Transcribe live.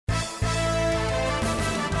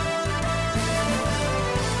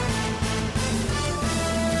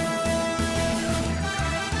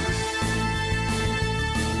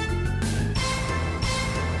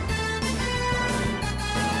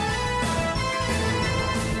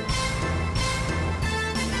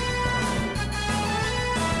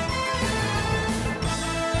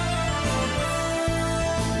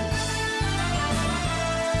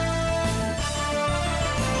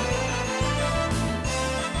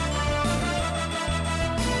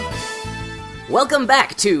Welcome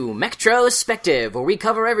back to Metrospective, where we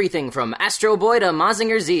cover everything from Astro Boy to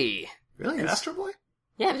Mazinger Z. Really? Astro Boy?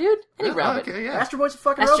 Yeah, dude. Any rabbit. Okay, yeah. Astro Boy's a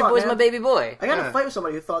fucking Astro robot, Boy's man. my baby boy. I got in a fight with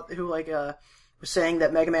somebody who was saying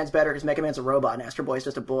that Mega Man's better because Mega Man's a robot and Astro Boy's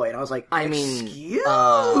just a boy, and I was like, excuse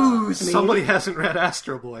me? Somebody hasn't read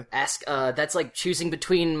Astro Boy. That's like choosing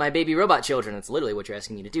between my baby robot children. That's literally what you're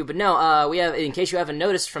asking me to do. But no, we have, in case you haven't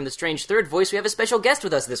noticed from the strange third voice, we have a special guest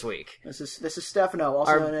with us this week. This is Stefano,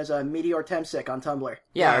 also known as Meteor Temsic on Tumblr.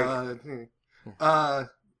 Yeah.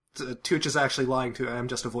 Tooch is actually lying to. I'm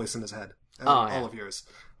just a voice in his head. All of yours.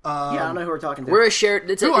 Yeah, I don't know who we're talking to. We're a shared.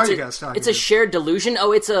 Who are you guys talking It's to? a shared delusion.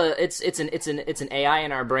 Oh, it's an AI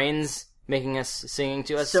in our brains making us, singing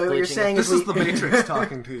to us. So what you're glitching saying us. This is the Matrix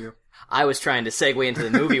talking to you. I was trying to segue into the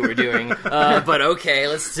movie we're doing, but okay,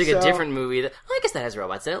 let's take a different movie. I guess that has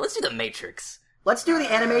robots in it. Let's do The Matrix. Let's do the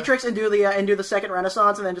Animatrix and do the second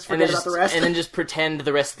Renaissance, and then just forget about the rest. And then just pretend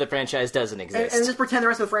the rest of the franchise doesn't exist. and just pretend the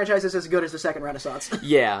rest of the franchise is as good as the second Renaissance.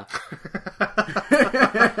 Yeah.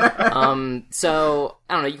 So,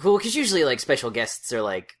 I don't know, cool, because usually, like, special guests are,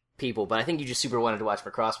 like, people, but I think you just super wanted to watch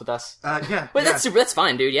Macross with us. Yeah. But that's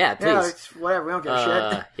fine, dude, yeah, please. Yeah, it's whatever, we don't give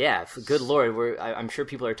a shit. Yeah, good lord, I'm sure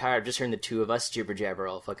people are tired of just hearing the two of us jibber jabber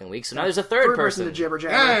all fucking week, so now there's a third person. to jibber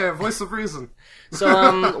jabber. Hey, voice of reason.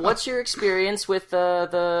 So, what's your experience with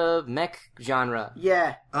the mech genre?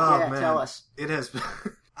 Yeah, Man. tell us. It has been...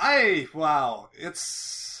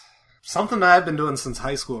 It's something that I've been doing since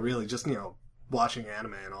high school, really. Just, watching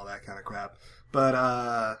anime and all that kind of crap.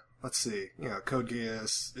 But, let's see. Code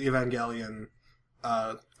Geass, Evangelion,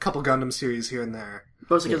 a couple Gundam series here and there.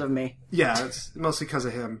 Mostly because of me. Yeah, it's mostly because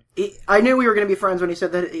of him. I knew we were going to be friends when he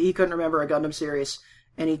said that he couldn't remember a Gundam series,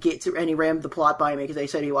 and he rammed the plot by me because they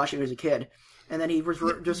said he watched it when he was a kid. And then he was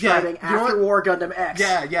describing After War Gundam X.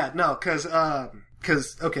 No,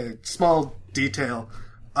 because, okay, small detail.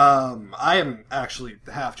 I am actually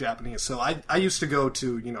half Japanese, so I used to go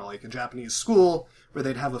to, like a Japanese school where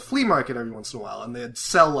they'd have a flea market every once in a while, and they'd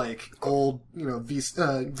sell, like, old,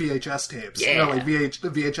 VHS tapes. Yeah. Like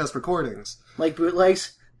VHS recordings. Like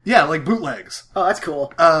bootlegs? Yeah, like bootlegs. Oh, that's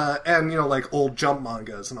cool. And, like, old Jump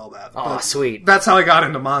mangas and all that. Oh, sweet. That's how I got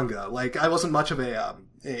into manga. Like, I wasn't much of a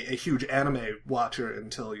huge anime watcher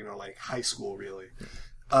until, like, high school, really.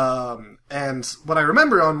 And what I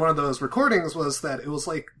remember on one of those recordings was that it was,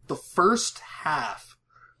 like, the first half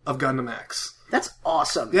of Gundam X. That's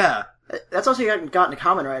awesome. Yeah. That's also how you got into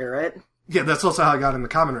Kamen Rider, right? Yeah, that's also how I got into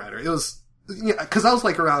Kamen Rider. It was, because I was,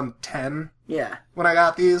 like, around 10 Yeah. when I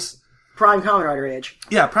got these. Prime Kamen Rider age.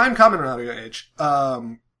 Yeah, prime Kamen Rider age.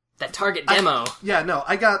 That Target demo.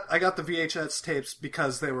 I got the VHS tapes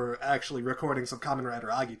because they were actually recordings of Kamen Rider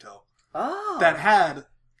Agito. Oh. That had...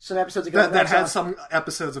 Some episodes of Gundam That X had on. some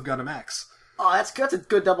episodes of Gundam X. Oh, that's a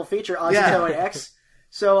good double feature, Agito Yeah. and X.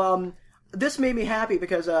 So, this made me happy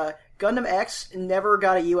because, Gundam X never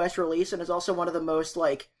got a US release and is also one of the most,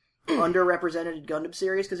 like, underrepresented Gundam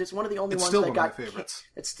series because it's one of the only It's ones still that one got... of my favorites.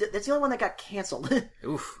 It's the only one that got canceled.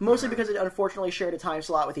 Oof. Mostly because it unfortunately shared a time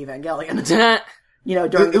slot with Evangelion. Yeah.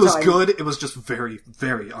 During It the was time. good, it was just very,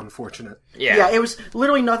 very unfortunate. Yeah, it was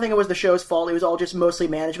literally nothing. It was the show's fault. It was all just mostly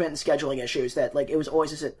management and scheduling issues. That it was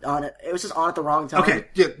always just on it. It was just on at the wrong time. Okay,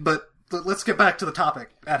 yeah, but let's get back to the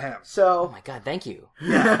topic at hand. Oh So my god, thank you.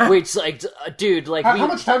 Yeah. Wait, it's like, dude, like How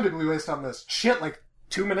much time did we waste on this? Shit, like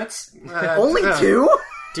 2 minutes? only 2?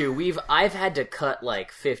 Dude, I've had to cut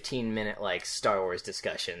like 15-minute like Star Wars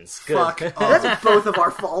discussions. Good. Fuck off. That's both of our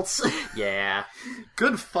faults. Yeah.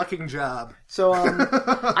 Good fucking job. So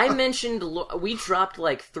I mentioned we dropped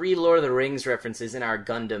like 3 Lord of the Rings references in our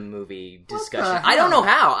Gundam movie discussion. hell? I don't know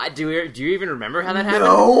how. Do you even remember how that happened?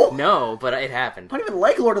 No. No, but it happened. I don't even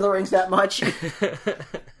like Lord of the Rings that much.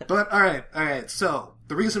 But alright, so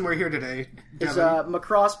the reason we're here today, It's Devin,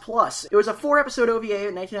 Macross Plus. It was a 4-episode OVA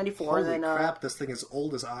in 1994. holy and then, crap, this thing is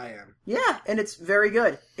old as I am. Yeah, and it's very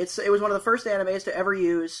good. It was one of the first animes to ever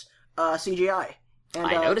use CGI. And,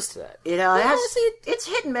 I noticed that. It it's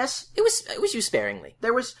hit and miss. It was used sparingly.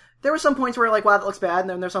 There was some points where like, wow, that looks bad, and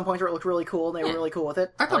then there's some points where it looked really cool, and they were really cool with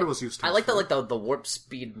it. I thought it was used to. I like the warp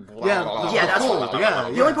speed. Yeah, that's cool. Yeah.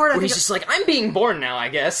 The only part I Where think he's just like, I'm being born now, I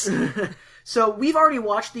guess. So we've already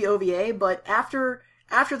watched the OVA, but after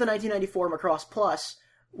the 1994 Macross Plus,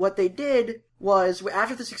 what they did was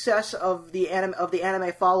after the success of the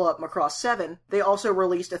anime follow-up Macross 7, they also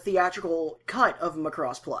released a theatrical cut of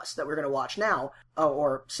Macross Plus that we're going to watch now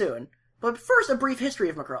or soon. But first, a brief history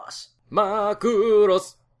of Macross.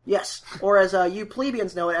 Makuros. Yes, or as you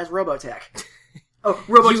plebeians know it as Robotech. Oh,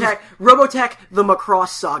 Robotech: The Macross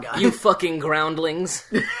Saga. You fucking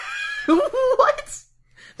groundlings. What?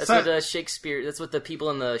 That's what Shakespeare. That's what the people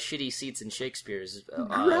in the shitty seats in Shakespeare's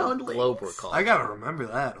Groundlings. globe were called. I gotta remember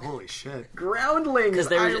that. Holy shit. Groundlings. Because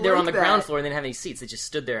they were on the ground floor and they didn't have any seats. They just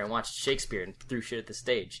stood there and watched Shakespeare and threw shit at the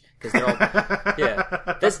stage. Because they're all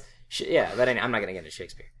But anyway, I'm not gonna get into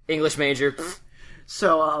Shakespeare. English major.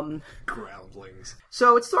 So, Groundlings.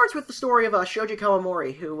 So it starts with the story of Shoji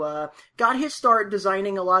Kawamori, who got his start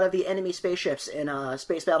designing a lot of the enemy spaceships in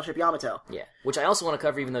Space Battleship Yamato. Yeah, which I also want to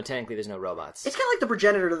cover, even though technically there's no robots. It's kind of like the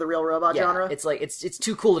progenitor to the real robot genre. It's like it's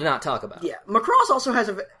too cool to not talk about. Yeah, Macross also has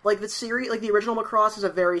the series, like the original Macross, has a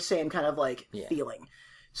very same kind of feeling.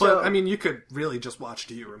 So, But I mean, you could really just watch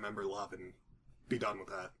Do You Remember Love and be done with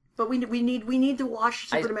that. But we need to watch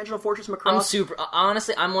Super Dimensional Fortress Macross.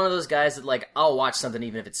 Honestly, I'm one of those guys that I'll watch something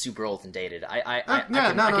even if it's super old and dated. I can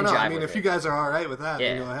jive I mean, with if it. you guys are all right with that,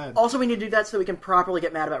 then go ahead. Also, we need to do that so we can properly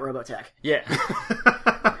get mad about Robotech. Yeah.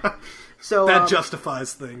 So that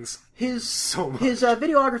justifies things. So much. His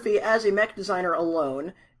videography as a mech designer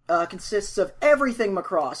alone consists of everything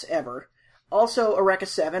Macross ever. Also, Eureka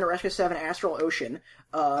 7 Astral Ocean.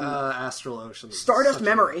 Astral Ocean. Stardust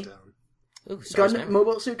Memory. Ooh, Memory.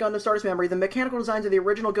 Mobile Suit Gundam Stardust Memory, the mechanical designs of the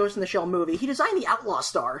original Ghost in the Shell movie. He designed the Outlaw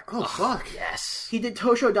Star. Oh, fuck. Yes. He did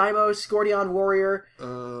Tosho Daimyo, Scordion Warrior.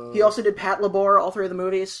 He also did Pat Labor, all three of the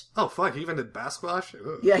movies. Oh, fuck. He even did Basquash?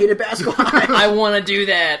 Ugh. Yeah, he did Basquash. I want to do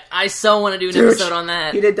that. I so want to do an episode on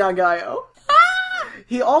that. He did Dangaio.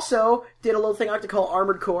 He also did a little thing I like to call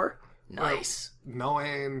Armored Core. Nice.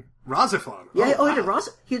 Knowing Razifon. Yeah, he did Raz.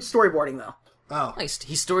 He did storyboarding, though. Oh. Nice.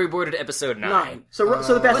 He storyboarded episode 9. So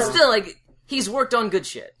the best. But still, he's worked on good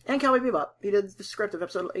shit. And Cowboy Bebop. He did the script of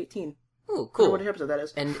episode 18. Ooh, cool. What episode that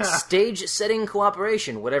is. And stage setting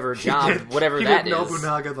cooperation, whatever job, whatever he that did is.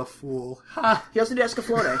 Nobunaga the Fool. He also did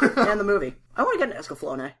Escaflowne and the movie. I want to get an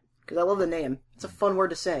Escaflowne, because I love the name. It's a fun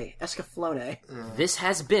word to say. Escaflowne. This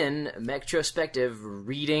has been Metrospective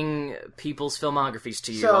reading people's filmographies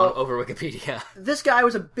to you over Wikipedia. This guy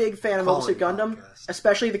was a big fan of Mobile Suit Gundam,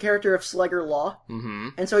 especially the character of Slugger Law. Mm-hmm.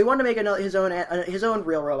 And so he wanted to make his own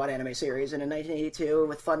real robot anime series. And in 1982,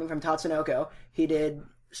 with funding from Tatsunoko, he did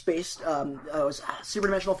Super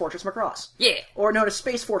Dimensional Fortress Macross. Yeah. Or known as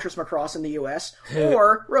Space Fortress Macross in the US,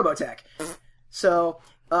 or Robotech. So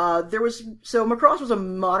Macross was a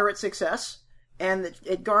moderate success, and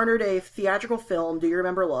it garnered a theatrical film, Do You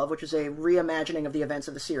Remember Love, which is a reimagining of the events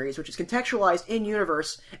of the series, which is contextualized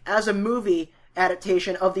in-universe as a movie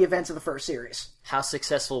adaptation of the events of the first series. How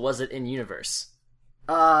successful was it in universe?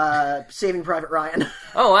 Saving Private Ryan.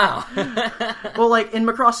 Oh, wow. Well, in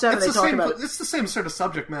Macross 7, they talk about it. It's the same sort of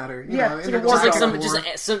subject matter. You Yeah, know, it's like a war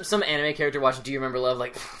just some anime character watching Do You Remember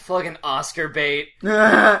Love, fucking Oscar bait.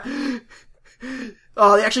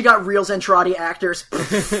 Oh, they actually got real Zentradi actors.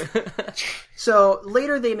 So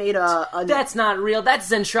later they made a That's not real. That's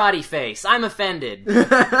Zentradi face. I'm offended.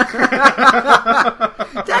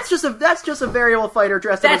 That's just a variable fighter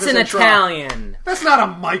dressed up as a That's an Italian. That's not a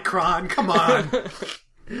Micron. Come on.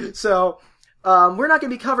 So we're not going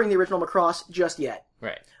to be covering the original Macross just yet.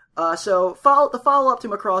 Right. So the follow-up to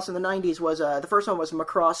Macross in the 90s was the first one was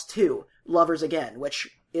Macross 2, Lovers Again, which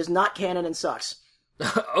is not canon and sucks.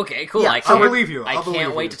 Okay, cool. Yeah, I'll believe you. I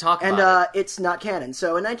can't wait to talk and, about it. it's not canon.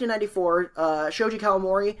 So in 1994, Shoji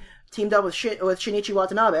Kawamori teamed up with Shinichi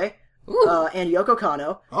Watanabe and Yoko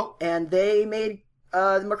Kanno, and they made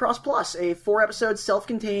Macross Plus, a 4-episode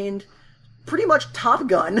self-contained, pretty much Top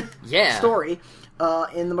Gun story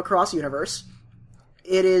in the Macross universe.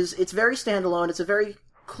 It's very standalone. It's a very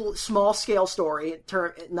small-scale story,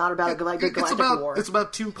 not about a big galactic war. It's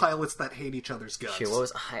about two pilots that hate each other's guts. Shit,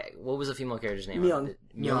 what was the female character's name?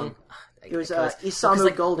 Myung. It was Isamu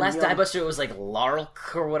Isamu Golden. Last Die Buster, it was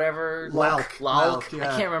Lark or whatever. Lalk. Yeah.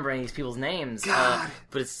 I can't remember any of these people's names. God.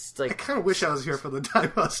 But it's I kind of wish I was here for the Die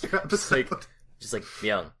Buster episode. Just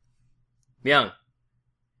Myung.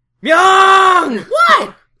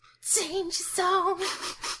 What? Change song.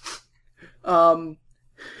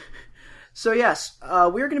 So yes,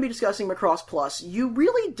 we're going to be discussing Macross Plus. You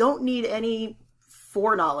really don't need any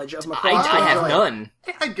foreknowledge of Macross. I have none.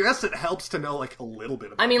 I guess it helps to know a little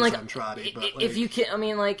bit about Zentradi, but if you can, a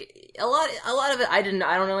lot of it I don't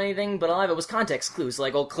know anything, but a lot of it was context clues.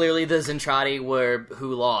 Clearly the Zentradi were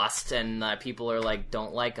who lost, and people are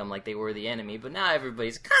don't like them, they were the enemy. But now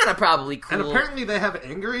everybody's kind of probably cool. And apparently they have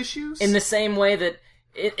anger issues. In the same way that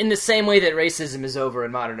racism is over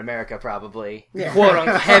in modern America, probably. Yeah. Quote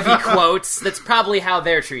unquote, heavy quotes. That's probably how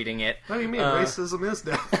they're treating it. What do you mean racism is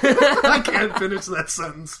down? I can't finish that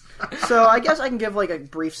sentence. So I guess I can give a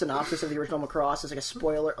brief synopsis of the original Macross as a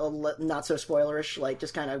spoiler, not so spoilerish,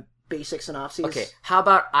 just kind of basic synopses. Okay, how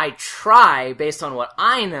about I try based on what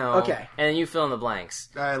I know? Okay. And then you fill in the blanks.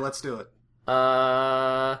 Alright, let's do it.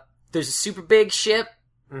 There's a super big ship.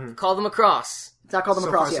 Call the Macross. It's not called the So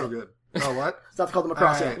Macross far, yet. so good. Oh, what? It's not called the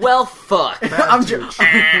Macross All yet. right. Well, fuck. I'm joking.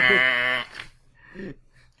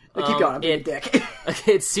 Keep going. I'm being a dick.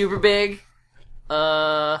 Okay, it's super big.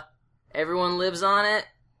 Everyone lives on it.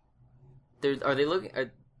 Are they looking?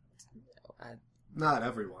 Not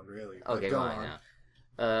everyone, really. but Okay, go fine. on.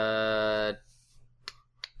 Now.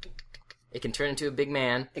 It can turn into a big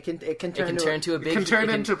man. It can It turn can into turn into a It big. can turn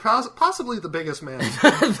into possibly the biggest man.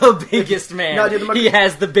 the biggest man. No, dude, he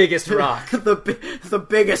has the biggest rock, the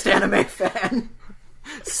biggest anime fan.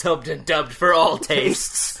 subbed and dubbed for all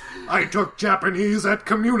tastes. I took Japanese at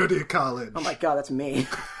community college. Oh my god, that's me.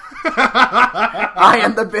 I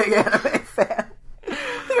am the big anime fan. I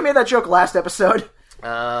think I made that joke last episode.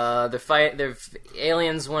 Their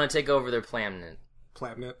aliens want to take over their planet.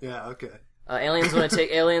 Planet? Yeah, okay. Aliens want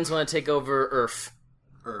to take over Earth,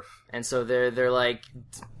 Earth. and so they're like,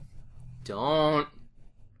 don't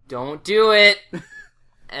do it,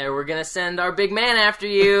 and we're gonna send our big man after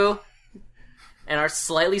you. And our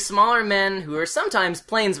slightly smaller men, who are sometimes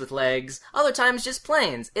planes with legs, other times just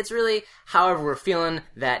planes. It's really however we're feeling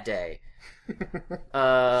that day.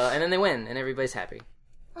 And then they win, and everybody's happy.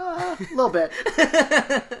 A little bit.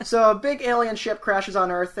 So a big alien ship crashes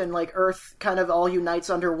on Earth, and like Earth kind of all unites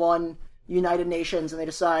under one United Nations, and they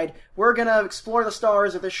decide, we're gonna explore the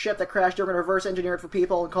stars of this ship that crashed, we're gonna reverse engineer it for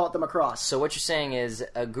people and call it the Macross. So what you're saying is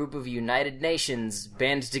a group of United Nations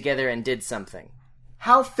banded together and did something.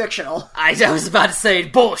 How fictional. I was about to say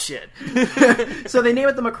bullshit. So they name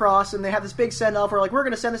it the Macross, and they have this big send-off where like, we're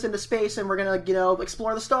gonna send this into space, and we're gonna,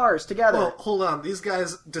 explore the stars together. Well, hold on. These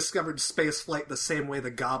guys discovered spaceflight the same way the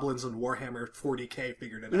goblins in Warhammer 40k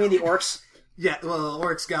figured it out. You mean the orcs? Yeah, well,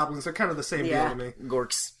 orcs, goblins, they're kind of the same Yeah. deal to me.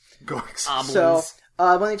 Gorks. Gorks. So,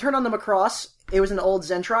 when they turned on the Macross, it was an old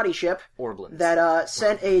Zentradi ship Orblins. that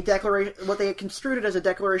sent a declaration. What they construed it as a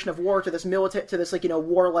declaration of war to this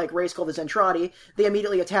warlike race called the Zentradi. They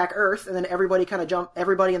immediately attack Earth, and then everybody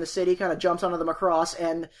in the city kind of jumps onto the Macross,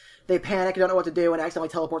 and they panic, don't know what to do, and accidentally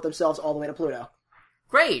teleport themselves all the way to Pluto.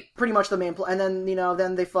 Great. Pretty much the main and then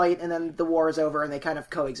then they fight, and then the war is over, and they kind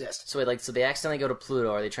of coexist. So wait, so they accidentally go to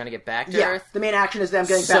Pluto. Are they trying to get back to Yeah, Earth? the main action is them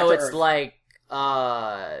getting back So to it's Earth.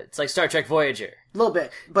 it's like Star Trek Voyager. A little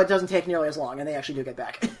bit, but it doesn't take nearly as long, and they actually do get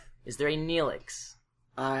back. Is there a Neelix?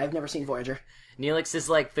 I've never seen Voyager. Neelix is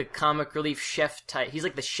like the comic relief chef type. He's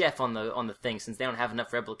like the chef on the thing, since they don't have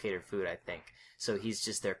enough replicator food, I think. So he's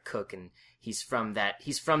just their cook, and he's from that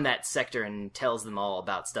sector and tells them all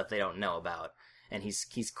about stuff they don't know about. And he's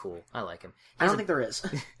cool. I like him. I don't think there is.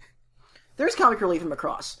 There's comic relief in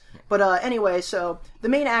Macross. But anyway, so the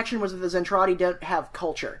main action was that the Zentradi don't have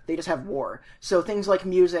culture. They just have war. So things like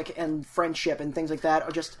music and friendship and things like that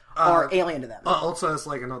are alien to them. Also, as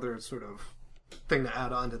like another sort of thing to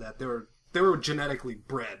add on to that, they were genetically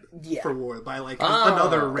bred for war by like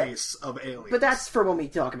another race of aliens. But that's for when we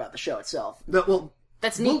talk about the show itself.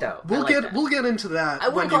 That's neat, though. We'll get into that. I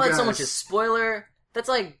wouldn't call it so much a spoiler. That's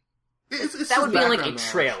like it's that would be in like a background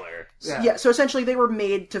knowledge. trailer. Yeah, so essentially they were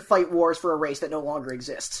made to fight wars for a race that no longer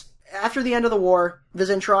exists. After the end of the war, the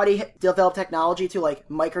Zentradi developed technology to like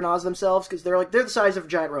micronause themselves, because they're the size of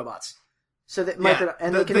giant robots. So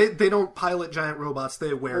that they don't pilot giant robots.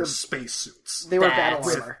 They wear spacesuits. They wear battle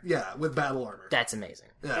armor. With battle armor. That's amazing.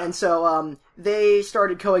 Yeah. And so they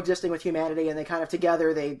started coexisting with humanity, and they kind of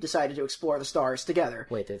together they decided to explore the stars together.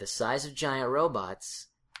 Wait, they're the size of giant robots,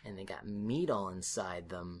 and they got meat all inside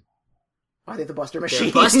them. Are they the Buster They're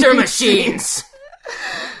Machines? Buster Machines!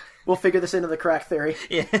 We'll figure this into the crack theory.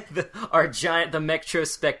 Yeah, the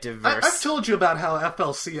Metrospective verse. I've told you about how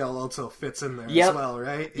FLCL also fits in there as well,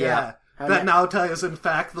 right? Yeah. That Naota is in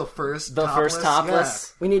fact the first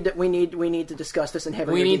topless. Yeah. We need to discuss this in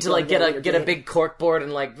heavy. We need to like get a date. big corkboard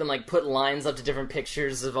and put lines up to different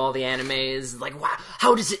pictures of all the animes. Like, wow,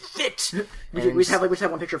 how does it fit? We just have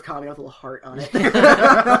one picture of Kami with a little heart on it.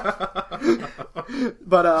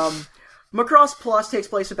 But Macross Plus takes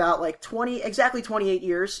place about exactly 28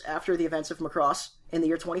 years after the events of Macross in the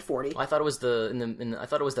year 2040. I thought it was the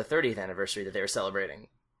 30th anniversary that they were celebrating.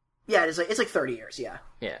 Yeah, it's like 30 years. Yeah.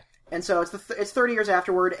 Yeah. And so it's 30 years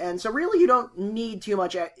afterward, and so really you don't need too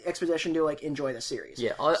much exposition to enjoy the series.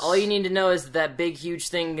 Yeah, all you need to know is that big huge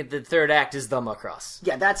thing at the third act is the Macross.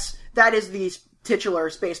 Yeah, that is the titular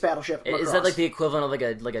space battleship Macross. Is that like the equivalent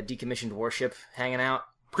of like a decommissioned warship hanging out?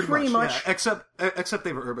 Pretty much. Yeah. Except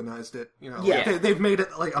they've urbanized it. You know, Yeah. they've made it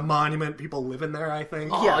like a monument. People live in there. I think.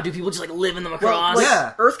 Oh, Yeah. do people just like live in the Macross? Well, like,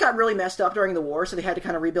 Yeah. Earth got really messed up during the war, so they had to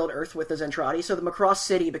kind of rebuild Earth with the Zentradi. So the Macross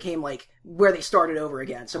City became like where they started over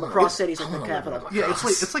again. So Macross City's like the capital. Yeah,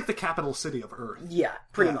 it's like the capital city of Earth. Yeah,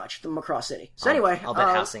 pretty much the Macross City. So anyway, I'll bet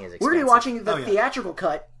housing is we're gonna be expensive. watching the Oh, yeah. theatrical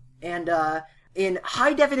cut and in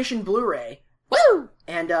high definition Blu-ray. Woo!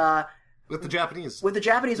 And With the Japanese. with the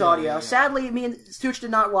Japanese audio. yeah. Sadly, me and Stooch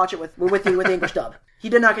did not watch it with the English dub. He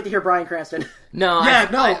did not get to hear Bryan Cranston. No, Yeah,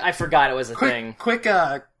 no. I forgot it was a thing. Quick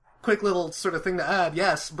little sort of thing to add.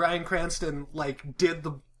 Yes, Bryan Cranston like did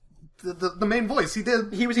the main voice. He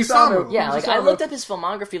did. He was Isamu. Isamu. Yeah, He was like I Isamu. looked up his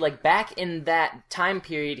filmography. Like back in that time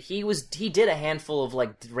period, he did a handful of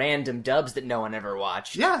like random dubs that no one ever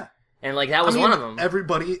watched. Yeah. And like that was I mean, one of them.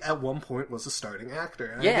 Everybody at one point was a starting actor.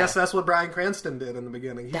 And Yeah. I guess that's what Bryan Cranston did in the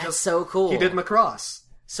beginning. That's so cool. He did Macross.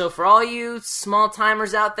 So for all you small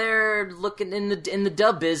timers out there looking in the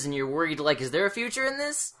dub biz and you're worried like, is there a future in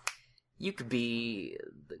this? You could be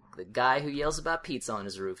the guy who yells about pizza on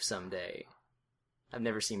his roof someday. I've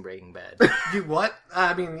never seen Breaking Bad. You what?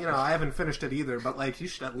 I mean, you know, I haven't finished it either, but like you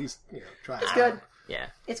should at least try it. It's good. Yeah.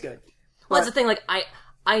 It's good. Well, that's the thing. Like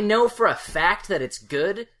I know for a fact that it's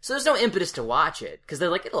good, so there's no impetus to watch it because they're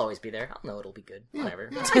like, it'll always be there. I'll know it'll be good.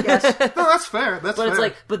 Whatever. I guess. No, that's fair. That's But fair. it's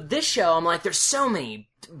like, but this show, I'm like, there's so many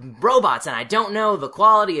robots, and I don't know the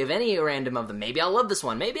quality of any random of them. Maybe I'll love this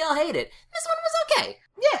one. Maybe I'll hate it. This one was okay.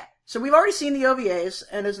 Yeah. So we've already seen the OVAs,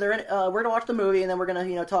 and is there any, we're gonna watch the movie, and then we're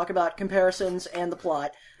gonna talk about comparisons and the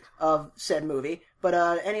plot of said movie. But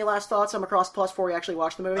any last thoughts on Macross Plus before we actually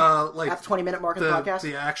watch the movie? like at the 20-minute mark of the podcast.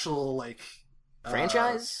 the actual like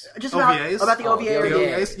Franchise? Just OVAs about the Oh, OVA. the or the-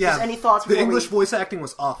 OVAs. Just Yeah. any thoughts? The before English we, voice acting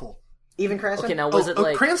was awful. even Cranston. Okay, now was it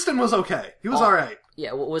like... Cranston was okay. He was all right.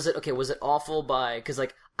 Yeah, was it... Okay, was it awful by... Because,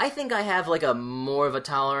 like, I think I have, like, a more of a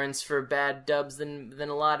tolerance for bad dubs than a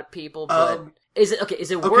lot of people, but... Is it... Okay, is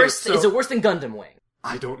it worse... so- is it worse than Gundam Wing?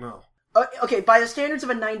 I don't know. Okay, by the standards of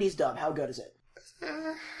a '90s dub, how good is it?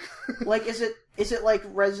 Like, is it like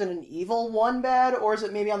Resident Evil 1 bad, or is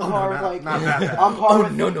it maybe on the par with like not that bad. on par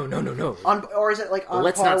with No. or is it like on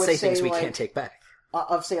Let's par not with say things we like, can't take back.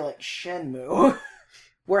 Of say like Shenmue,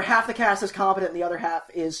 where half the cast is competent and the other half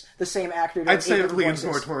is the same actor. doing I'd say 8 it different leans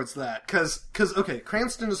voices. more towards that because okay,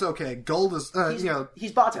 Cranston is okay. Gold is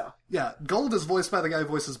He's Bato. yeah, Gold is voiced by the guy who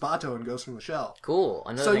voices Bato in Ghost from the Shell. Cool.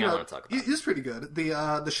 Another So thing you I know want to talk about. he's pretty good.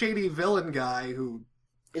 The shady villain guy who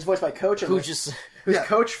Is voiced by Coach. Who just... who's yeah.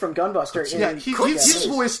 Coach from Gunbuster. yeah in he's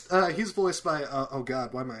Japanese. voiced by oh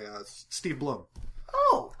god, why am I Steve Blum.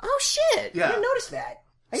 Oh, Oh, shit! I Yeah. didn't notice that.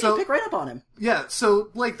 I need So- to pick right up on him. Yeah, so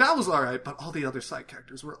like that was all right, but all the other side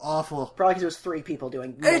characters were awful. Probably because it was 3 people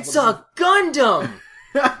doing. It's a Gundam!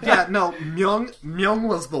 Yeah, no, Myung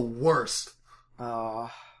was the worst.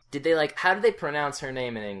 Did they, like... How did they pronounce her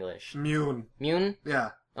name in English? Myun. Myun?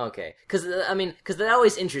 Yeah. Okay, because that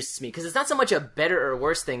always interests me. Because it's not so much a better or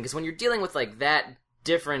worse thing. Because when you're dealing with like that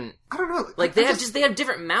different, I don't know. like they have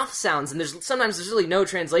different mouth sounds, and sometimes there's really no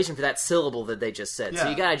translation for that syllable that they just said. So Yeah.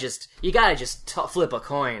 you gotta just flip a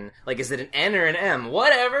coin. Like, is it an N or an M?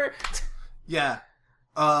 Whatever. Yeah.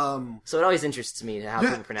 So it always interests me how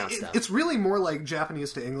people pronounce stuff. It's really more like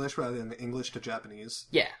Japanese to English rather than English to Japanese.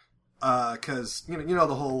 Yeah, Because you know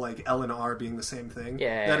the whole like L and R being the same thing.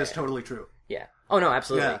 Yeah. That is totally true. yeah. Oh no,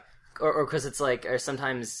 absolutely. Yeah. Or because it's like, or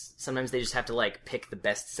sometimes they just have to like pick the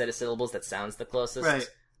best set of syllables that sounds the closest. Right.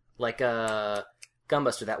 Like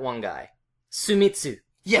Gunbuster, that one guy, Sumitsu.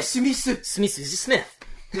 Yes, Sumitsu. Sumitsu, he's Smith.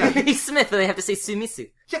 Yeah. He's Smith, and they have to say Sumitsu.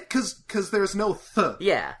 Yeah, because there's no th.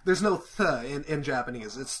 Yeah, There's no th in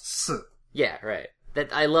Japanese. It's s. yeah, right.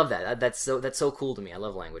 That I love that. That's so cool to me. I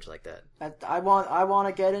love language like that. I want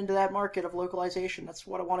to get into that market of localization. That's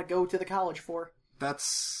what I want to go to the college for.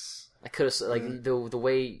 That's I could have like the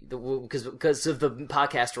way because of the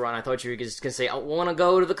podcast we're on. I thought you were just gonna say I want to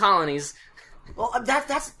go to the colonies Well,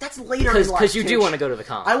 that's later in life. because you do Tooch. want to go to the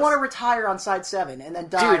colonies. I want to retire on side 7 and then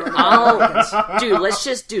die. Dude, when the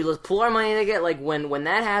Republicans. let's pull our money together. Like when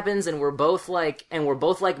that happens, and we're both like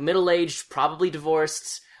middle aged, probably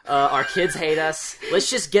divorced. Our kids hate us. Let's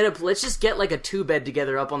just get like a 2-bed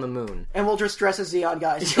together up on the moon. And we'll just dress as Xeon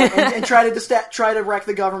guys and try to wreck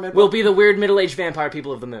the government. We'll be the weird middle aged vampire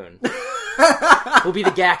people of the moon. We'll be the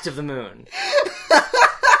Gact of the moon.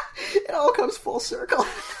 It all comes full circle.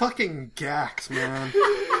 fucking gacked, man.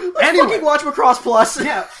 Fucking watch Macross Plus.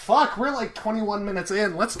 Yeah, fuck, we're like 21 minutes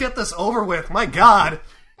in. Let's get this over with. My god.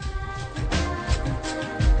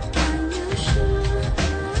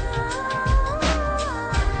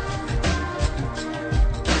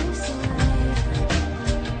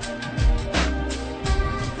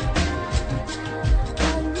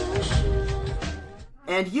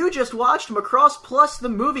 And you just watched Macross Plus, the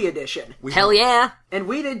movie edition. Hell yeah! And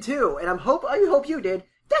we did too, and I hope you did.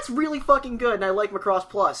 That's really fucking good, and I like Macross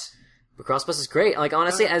Plus. Macross Plus is great. Like,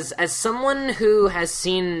 honestly, as someone who has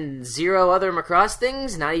seen zero other Macross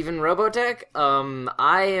things, not even Robotech,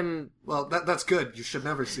 I am... Well, that's good. You should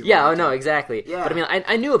never see Yeah, Robotech. oh no, exactly. Yeah. But I mean,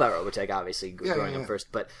 I knew about Robotech, obviously, growing up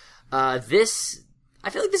first, but this... I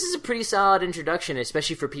feel like this is a pretty solid introduction,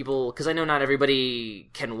 especially for people, because I know not everybody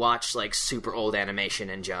can watch, like, super old animation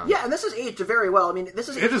and junk. Yeah, and this is aged very well. I mean, this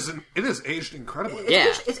is... It is aged incredibly.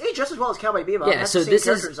 It's aged just as well as Cowboy Bebop. Yeah, That's so the same this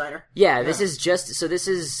character is... designer. Yeah, this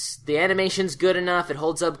is the animation's good enough, it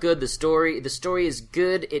holds up good, the story is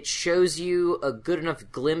good, it shows you a good enough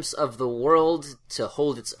glimpse of the world to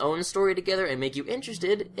hold its own story together and make you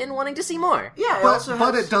interested in wanting to see more. Yeah,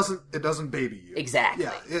 But it doesn't baby you. Exactly.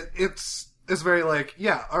 Yeah, it's very like,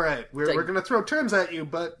 yeah, all right, we're going to throw terms at you,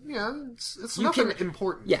 but yeah, it's nothing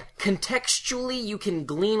important. Yeah, contextually, you can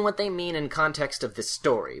glean what they mean in context of the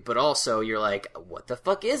story, but also you're like, what the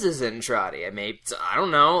fuck is a Zentradi? I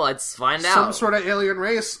don't know, let's find out. Some sort of alien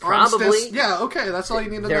race. Probably. Yeah, okay, that's all you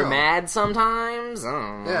need to know. They're mad sometimes? I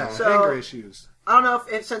don't know. Yeah, So- anger issues. I don't know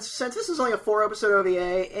if since this is only a 4-episode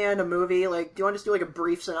OVA and a movie, like, do you want to just do like a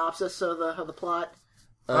brief synopsis of the plot?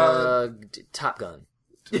 Top Gun.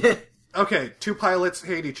 Okay, two pilots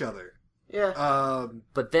hate each other. Yeah.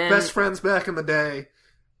 But then... Best friends back in the day.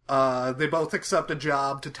 They both accept a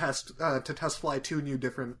job to test fly two new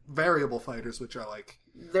different variable fighters, which are like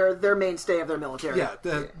Their mainstay of their military. yeah,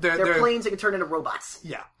 they're planes that can turn into robots.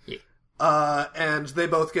 yeah. Yeah. And they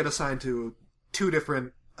both get assigned to two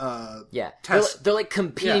different Yeah, tests. they're like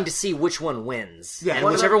competing Yeah. to see which one wins. Yeah. And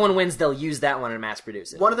One of whichever one wins, they'll use that one and mass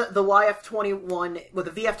produce it. One of the YF-21, well,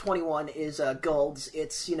 the VF-21 is Guld's.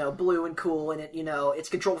 It's, blue and cool, and it's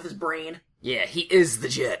controlled with his brain. Yeah, he is the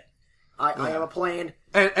jet. I am a plane.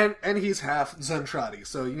 And he's half Zentradi,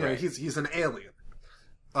 so Right. he's an alien,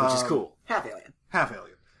 Which is cool. Half alien. half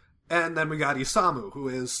alien. And then we got Isamu, who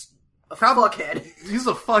is A fuckhead. He's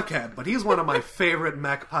a fuckhead, but he's one of my favorite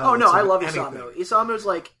mech pilots. Oh no, I of love anything.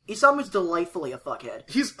 Isamu. Isamu's delightfully a fuckhead.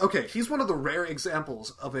 He's one of the rare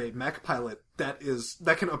examples of a mech pilot that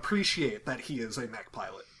can appreciate that he is a mech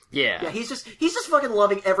pilot. Yeah. Yeah, he's just fucking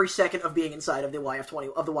loving every second of being inside of the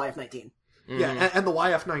YF-19. Yeah, and the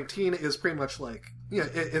YF-19 is pretty much like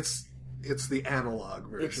it's the analog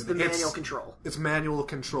version. It's the manual control. It's manual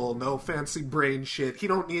control, no fancy brain shit. He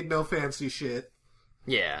don't need no fancy shit.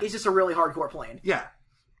 Yeah. He's just a really hardcore plane. Yeah.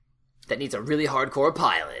 That needs a really hardcore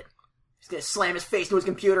pilot. He's gonna slam his face into his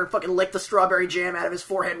computer and fucking lick the strawberry jam out of his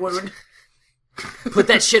forehead wound. Put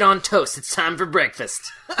that shit on toast. It's time for breakfast.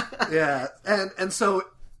 Yeah, and so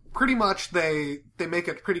pretty much they make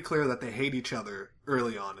it pretty clear that they hate each other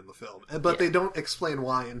early on in the film, but they don't explain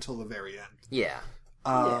why until the very end. Yeah.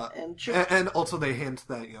 And also they hint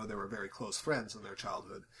that they were very close friends in their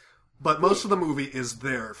childhood, but most of the movie is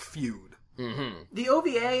their feud. Mm-hmm. the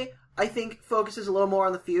OVA, I think, focuses a little more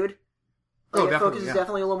on the feud. Like, it focuses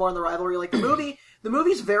definitely a little more on the rivalry. Like, the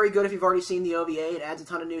movie's very good if you've already seen the OVA. It adds a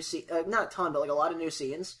ton of new scenes. Not a ton, but, like, a lot of new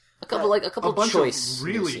scenes. A couple A bunch choice of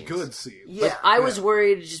really scenes. good scenes. Yeah. Like, I was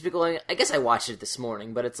worried just because, I guess I watched it this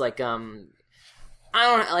morning, but it's like, I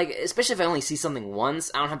don't, like, especially if I only see something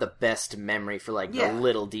once, I don't have the best memory for, like, Yeah. the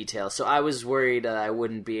little details. So I was worried that I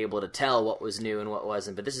wouldn't be able to tell what was new and what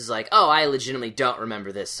wasn't. But this is like, oh, I legitimately don't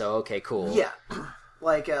remember this, so okay, cool. Yeah.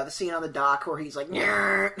 Like, the scene on the dock where he's like,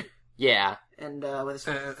 "Nyeh," Yeah. and with his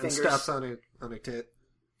And fingers. steps on a tit.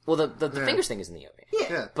 Well, the fingers thing is in the OVA. Yeah.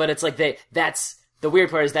 Yeah. But it's like the weird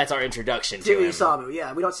part is that's our introduction to To him. Isamu,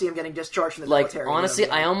 yeah. We don't see him getting discharged from the Like, military. honestly,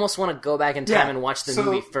 I almost want to go back in time Yeah, and watch the so-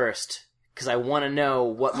 movie first. Because I want to know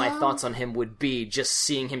what my thoughts on him would be, just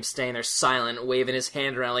seeing him staying there silent, waving his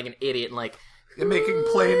hand around like an idiot, and like... And making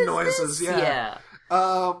plane noises, Yeah.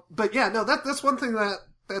 But yeah, no, that's one thing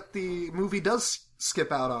that the movie does skip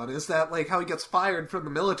out on, is that, like, how he gets fired from the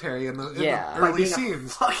military in the Yeah. By early being a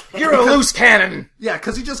scenes. fuckhead. You're a loose cannon! Yeah,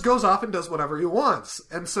 because he just goes off and does whatever he wants.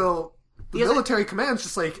 And so the He has military command's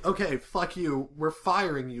just like, okay, fuck you, we're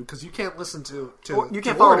firing you, because you can't listen to You can't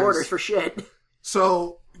to follow orders for shit.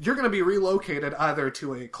 So you're going to be relocated either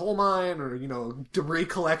to a coal mine or, debris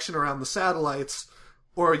collection around the satellites,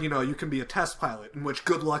 or, you can be a test pilot, in which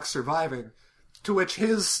good luck surviving. To which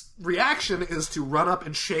his reaction is to run up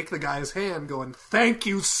and shake the guy's hand, going, thank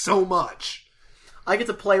you so much. I get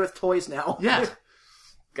to play with toys now. Yeah.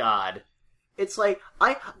 God. It's like,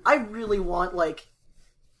 I really want, like,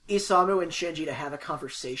 Isamu and Shinji to have a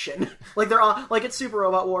conversation. Like, they're on, like, it's Super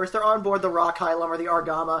Robot Wars, they're on board the Rock Hylum or the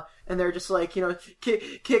Argama, and they're just, like,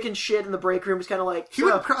 kicking shit in the break room, just kind of like... He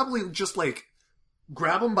would probably just, like,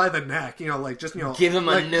 grab him by the neck, like just give him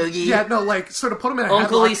like, a noogie. Yeah, no, like sort of put him in a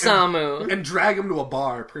Uncle headlock Isamu. and drag him to a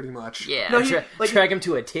bar, pretty much. Yeah, No, drag him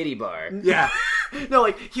to a titty bar. Yeah. No,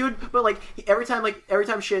 like he would, but like every time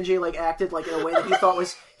Shinji like acted like in a way that he thought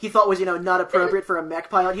was not appropriate for a mech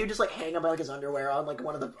pilot, he would just like hang him by like his underwear on like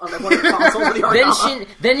one of the consoles of the Argama.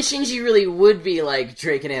 Then Shinji really would be like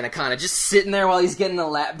Drake and Anaconda, just sitting there while he's getting a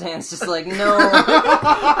lap dance, just like, no.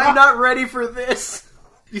 I'm not ready for this.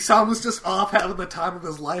 Isamu's just off having the time of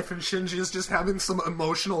his life, and Shinji is just having some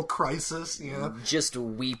emotional crisis, Just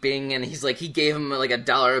weeping, and he's like, he gave him like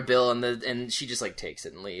 $1 bill, and she just like takes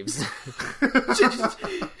it and leaves.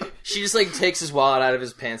 She just like takes his wallet out of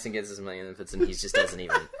his pants and gets his $1,000,000 and he just doesn't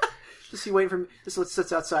even. Just he waiting for just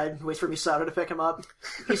sits outside and waits for Misato to pick him up.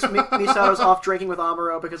 Misato's off drinking with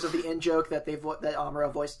Amuro because of the in joke that that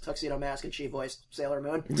Amuro voiced Tuxedo Mask and she voiced Sailor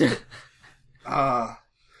Moon. I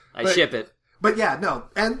ship it. But yeah, no,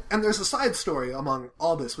 and there's a side story among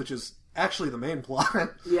all this, which is actually the main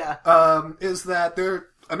plot. Yeah. Is that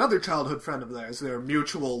another childhood friend of theirs, their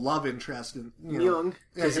mutual love interest in Myung.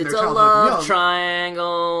 Because it's a love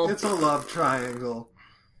triangle. It's a love triangle.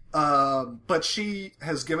 But she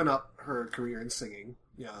has given up her career in singing.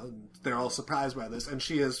 And they're all surprised by this, and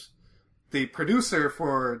she is the producer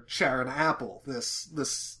for Sharon Apple, this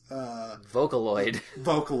Vocaloid.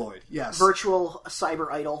 Vocaloid, yes. Virtual cyber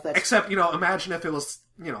idol. That's... Except, imagine if it was,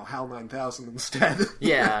 HAL 9000 instead.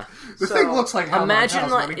 Yeah. The thing looks like HAL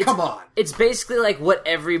 9000, come on. It's basically like what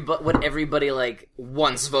everybody like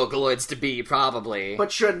wants Vocaloids to be, probably.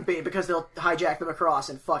 But shouldn't be, because they'll hijack them across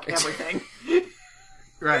and fuck everything.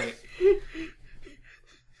 Right.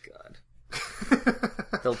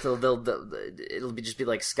 It'll just be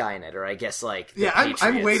like Skynet, or I guess like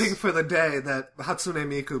I'm waiting for the day that Hatsune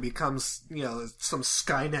Miku becomes some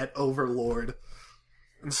Skynet overlord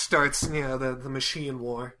and starts the machine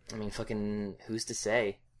war. I mean, fucking who's to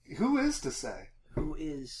say? Who is to say? Who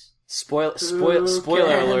is? Spoiler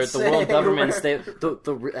alert! The world governments,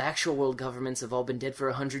 the actual world governments have all been dead for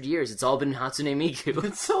 100 years. It's all been Hatsune Miku.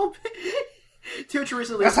 It's so. Tooch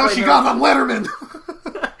recently. That's how she got on Letterman.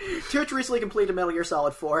 Tooch recently completed Metal Gear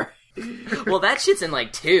Solid 4. Well, that shit's in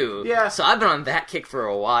like 2. Yeah. So I've been on that kick for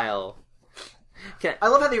a while. I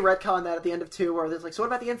love how they retcon that at the end of 2, where there's like, so what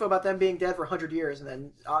about the info about them being dead for 100 years? And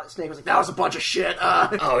then Snake was like, that was a bunch of shit.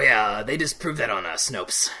 Oh yeah, they just proved that on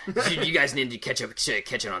Snopes. You guys need to catch it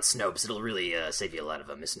on Snopes. It'll really save you a lot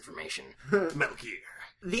of misinformation. Metal Gear.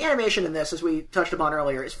 The animation in this, as we touched upon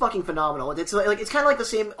earlier, is fucking phenomenal. It's like it's kind of like the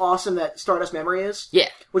same awesome that Stardust Memory is. Yeah.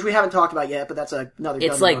 Which we haven't talked about yet, but that's another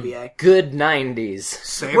It's Gundam like OVA. good 90s.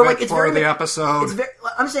 Save it for the episode.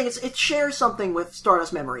 I'm saying it shares something with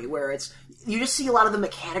Stardust Memory, where you just see a lot of the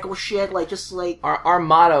mechanical shit, Our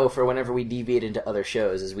motto for whenever we deviate into other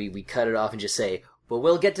shows is we cut it off and just say, well,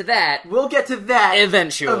 we'll get to that. We'll get to that.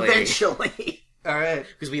 Eventually. Alright.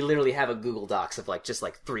 Because we literally have a Google Docs of just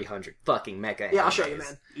 300 fucking mecha. Yeah, I'll show you,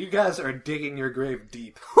 man. You guys are digging your grave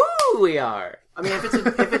deep. Whoo, we are. I mean,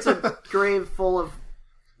 if it's a grave full of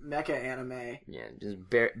mecha anime. Yeah, just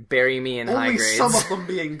bury me in high Only grades. some of them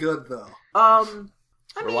being good, though.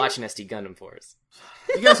 We're watching SD Gundam Force.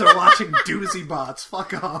 You guys are watching Doozy Bots.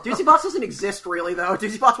 Fuck off. Doozy Bots doesn't exist, really, though.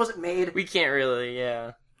 Doozy Bots wasn't made. We can't really,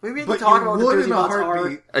 yeah. We can But talk you about what the would Doozy in a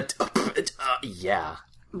Bots heartbeat. are. Yeah.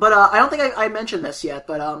 But I don't think I mentioned this yet,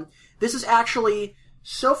 but this is actually,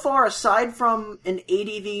 so far, aside from an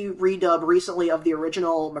ADV redub recently of the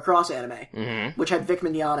original Macross anime, which had Vic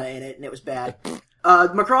Mignogna in it, and it was bad,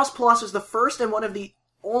 Macross Plus is the first and one of the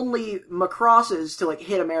only Macrosses to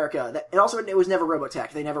hit America. It was never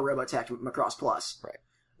Robotech. They never Robotech Macross Plus. Right.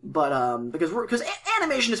 But because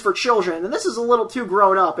animation is for children, and this is a little too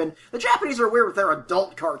grown up, and the Japanese are weird with their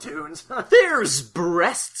adult cartoons. There's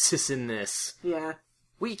breasts in this. Yeah.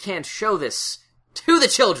 We can't show this to the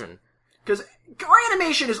children. Because our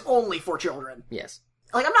animation is only for children. Yes.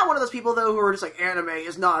 I'm not one of those people, though, who are just anime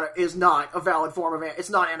is not a valid form of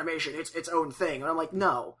it's not animation, it's its own thing. And I'm like,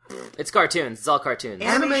 no. It's cartoons. It's all cartoons.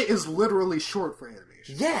 Anime is literally short for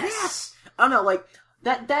animation. Yes! I don't know,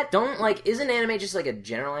 that... Don't, isn't anime just a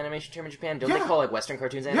general animation term in Japan? Don't they call, Western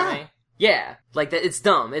cartoons anime? Yeah. Yeah. It's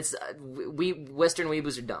dumb. It's, Western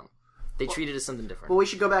weeaboos are dumb. They treat it as something different. Well, we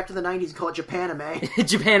should go back to the 90s and call it Japanime.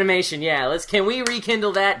 Japanimation, yeah. Can we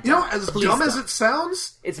rekindle that? As dumb as it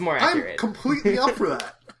sounds, it's more accurate. I'm completely up for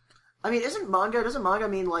that. I mean, doesn't manga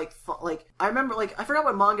mean, I remember, I forgot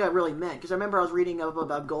what manga really meant, because I remember I was reading up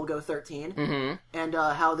about Golgo 13, and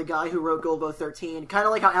how the guy who wrote Golgo 13, kind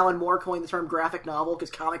of like how Alan Moore coined the term graphic novel,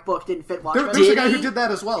 because comic book didn't fit Watchmen. There's a guy who did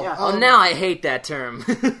that as well. Yeah. Now I hate that term.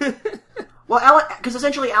 Well, because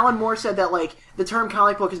essentially Alan Moore said that, like, the term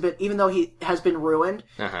comic book has been, even though he has been ruined,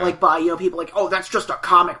 like, by, you know, people like, oh, that's just a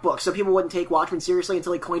comic book, so people wouldn't take Watchmen seriously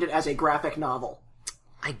until he coined it as a graphic novel.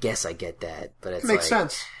 I guess I get that, but it's Makes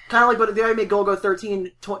sense. Kind of like, but the other made Golgo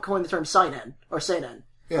 13 coined the term seinen, or seinen.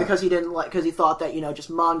 Yeah. Because he didn't like, because he thought that, you know, just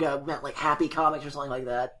manga meant, like, happy comics or something like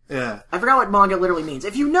that. Yeah. I forgot what manga literally means.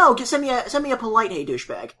 If you know, send me a polite hey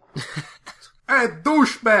douchebag. Hey,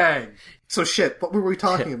 douchebag! So shit, what were we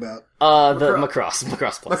talking about? The Macross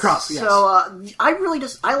Plus. Macross, yes. So,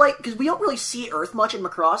 I like, because we don't really see Earth much in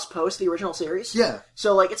Macross post the original series. Yeah.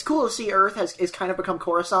 So, like, it's cool to see Earth is kind of become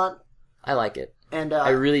Coruscant. I like it. And,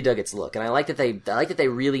 I really dug its look, and I like that they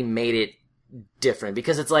really made it different,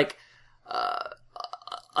 because it's like,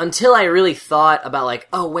 until I really thought about, like,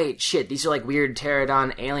 oh wait, shit, these are like weird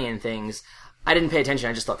pterodon alien things, I didn't pay attention,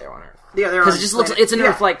 I just thought they were on Earth. Yeah, they're because it just looks like it's an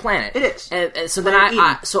Earth-like planet. It is. And so then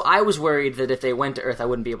I was worried that if they went to Earth, I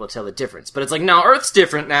wouldn't be able to tell the difference. But it's like, no, Earth's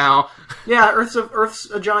different now. Yeah,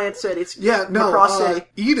 Earth's a giant city. It's Macross City.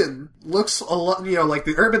 Eden looks a lot, you know, like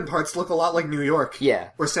the urban parts look a lot like New York. Yeah.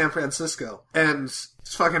 Or San Francisco. And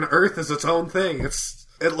fucking Earth is its own thing.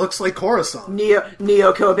 It looks like Coruscant.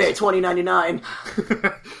 Neo Kobe 2099.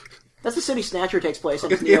 That's the city Snatcher takes place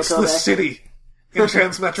in. It's the city in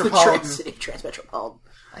Transmetropolitan. City Transmetropolitan.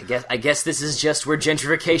 I guess this is just where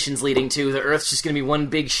gentrification's leading to. The Earth's just going to be one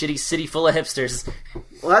big shitty city full of hipsters.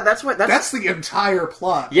 Well, that's the entire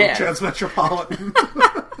plot. Yeah. Of Transmetropolitan.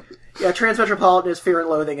 Yeah, Transmetropolitan is Fear and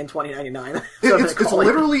Loathing in 2099. It's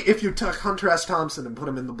literally if you took Hunter S. Thompson and put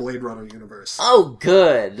him in the Blade Runner universe. Oh,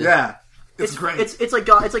 good. Yeah. It's great. It's like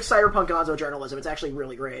cyberpunk gonzo journalism. It's actually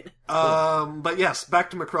really great. But yes,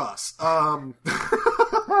 back to Macross.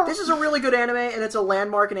 This is a really good anime, and it's a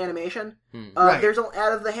landmark in animation. Right. There's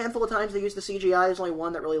out of the handful of times they use the CGI, there's only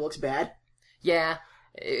one that really looks bad. Yeah.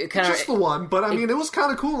 Just the one, but I mean, it was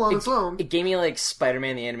kind of cool on its own. It gave me, like,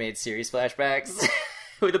 Spider-Man the Animated Series flashbacks.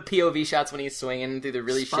 With the POV shots when he's swinging through the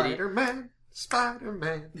really shitty...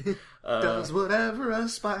 Spider-Man does whatever a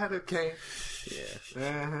spider can.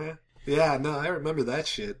 Yeah. Yeah, no, I remember that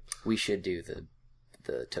shit. We should do the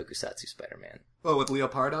Tokusatsu Spider-Man. Oh, with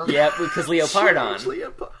Leopardon? Yeah, because Leopardon.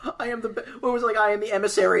 I am the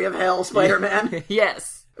emissary of hell, Spider-Man.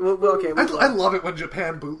 Yes. Well, okay. I love it when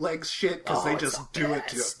Japan bootlegs shit because they just do it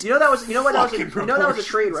to You know that was a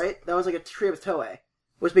trade, right? That was like a trade with Toei.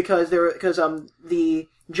 Was because the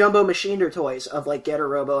Jumbo Machineder toys of like Getter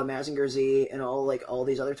Robo and Mazinger Z and all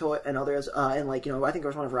these other toys and others and like, you know, I think there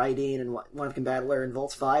was one of Raideen and one of Combattler and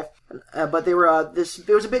Volts 5, but they were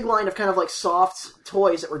there was a big line of kind of like soft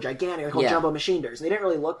toys that were gigantic called Jumbo Machineders, and they didn't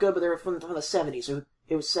really look good, but they were from the 70s, so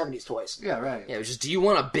it was 70s toys. Yeah, right. Yeah, it was just, do you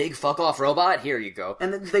want a big fuck off robot? Here you go.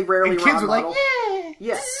 And they rarely and were kids on were like, model.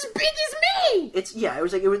 Yeah, it's as big as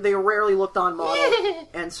me. They rarely looked on model.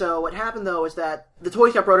 And so what happened though is that the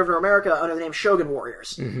toys got brought over to America under the name Shogun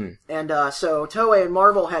Warriors. Mm-hmm. And so Toei and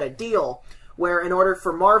Marvel had a deal where in order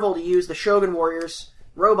for Marvel to use the Shogun Warriors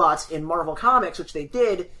robots in Marvel Comics, which they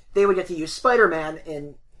did, they would get to use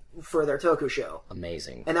Spider-Man for their Toku show.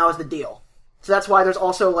 Amazing. And that was the deal. So that's why there's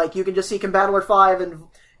also, like, you can just see Combattler 5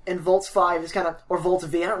 and Volts 5 is kind of, or Volts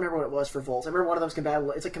V, I don't remember what it was for Volts. I remember one of them's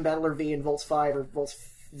Combattler, it's like Combattler V and Volts 5, or Volts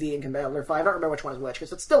V and Combattler 5. I don't remember which one is which,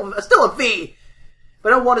 because it's still a V!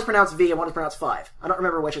 But I know one is pronounced V and one is pronounced 5. I don't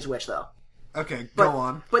remember which is which, though. Okay, go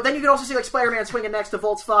on. But then you can also see, like, Spider-Man swinging next to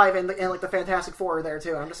Volts 5 and like, the Fantastic Four are there,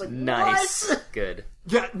 too. And I'm just like, nice. What? Good.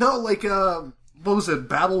 Yeah, no, like, what was it,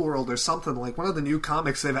 Battle World or something, like one of the new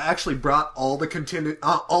comics, they've actually brought all the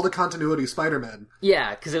continuity Spider-Man.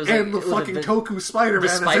 Yeah, because it was and like... the fucking Toku Spider-Man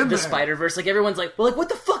is in there. The Spider-Verse, like, everyone's like, well, like, what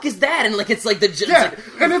the fuck is that? And, like, it's like the... Yeah,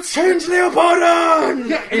 and it's... Change Leopardon!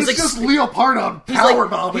 Yeah, and it's like, just Leopardon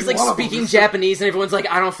powerbombing. He's, like, speaking Japanese, and everyone's like,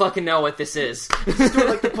 I don't fucking know what this is. He's doing,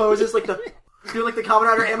 like, the poses, like, doing, like, the Kamen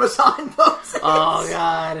Rider Amazon poses. Oh,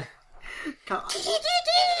 God.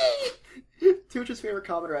 Tuch's favorite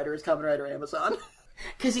Kamen Rider is Kamen Rider Amazon.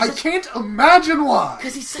 I can't imagine why.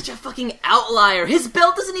 Because he's such a fucking outlier. His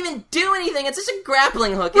belt doesn't even do anything. It's just a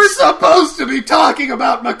grappling hook. We're supposed to be talking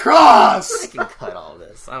about Macross. I can cut all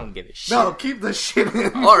this. I don't give a shit. No, keep the shit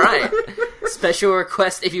in. All right. Special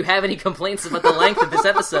request: if you have any complaints about the length of this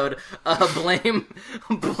episode, blame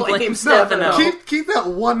Stefano. Keep that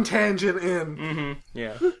one tangent in. Mm-hmm.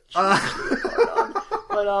 Yeah.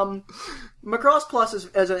 But Macross Plus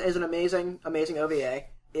is an amazing OVA.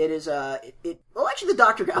 It is well, actually, the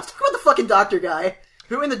Doctor guy. Let's talk about the fucking Doctor guy,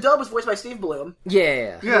 who in the dub was voiced by Steve Bloom.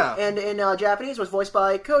 Yeah. And in Japanese was voiced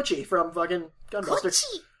by Kochi from fucking Gunbuster.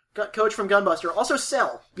 Coach from Gunbuster. Also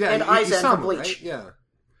Cell. Yeah, and Aizen from Bleach. Right? Yeah.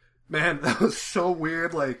 Man, that was so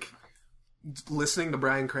weird, like, listening to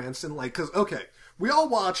Bryan Cranston. Like, because, okay, we all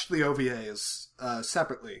watched the OVAs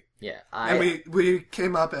separately. Yeah, And we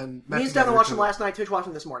came up and met Me and together Stefan watched to- them last night. Twitch watched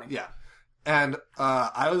them this morning. Yeah. And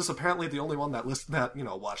I was apparently the only one that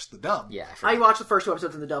watched the dub. yeah. I watched the first 2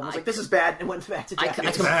 episodes in the dub and was like, this is bad, and went back to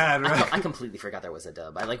Japanese. It's bad, right? I completely forgot there was a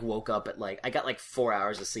dub. I woke up at I got 4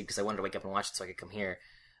 hours of sleep because I wanted to wake up and watch it so I could come here.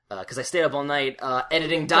 Because I stayed up all night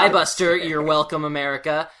editing Die Buster. You're welcome,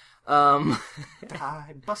 America.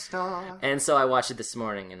 Die Buster. And so I watched it this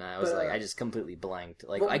morning, and I was I just completely blanked.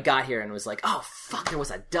 I got here and was like, oh fuck, there was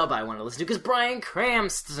a dub I wanted to listen to because Bryan Cranberry.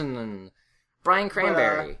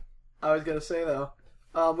 I was gonna say, though,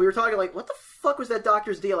 we were talking, what the fuck was that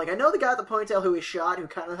doctor's deal? I know the guy with the ponytail who he shot, who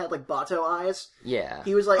kind of had, Bato eyes. Yeah.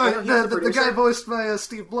 He was like, I know he was the the producer. guy voiced by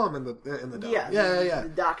Steve Blum in the dub. Yeah. The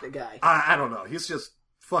doctor guy. I don't know. He's just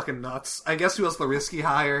fucking nuts. I guess he was the risky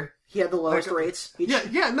hire. He had the lowest rates. He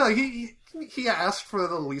asked for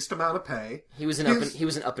the least amount of pay. He was an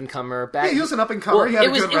up and comer back. Yeah, he was an up and comer. He had it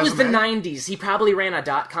a was good it was the resume. '90s. He probably ran a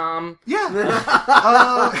 .com. Yeah.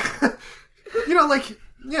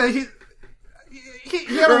 He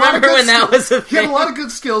had a lot of Remember good when that was a He had a thing? lot of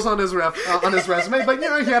good skills on his resume, but he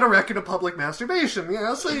had a record of public masturbation.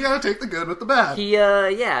 So you gotta take the good with the bad. He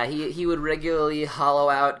would regularly hollow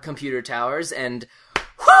out computer towers, and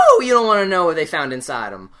whoo, you don't want to know what they found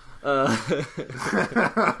inside them. But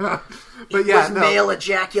Male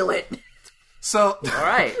ejaculate. So All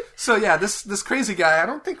right, so yeah, this crazy guy. I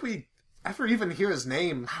don't think we ever even hear his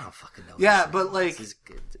name. I don't fucking know. Yeah, this but This is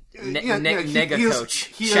good. Nega Nega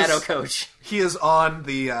coach, Shadow coach. He is on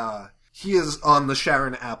the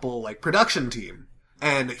Sharon Apple production team,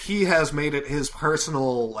 and he has made it his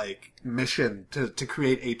personal mission to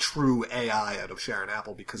create a true AI out of Sharon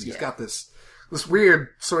Apple because he's got this weird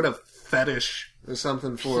sort of fetish or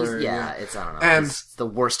something for It's I don't know. And it's the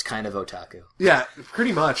worst kind of otaku. yeah,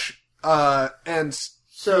 pretty much. And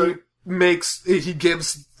So he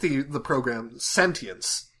gives the program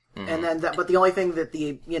sentience. And then but the only thing that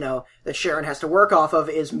that Sharon has to work off of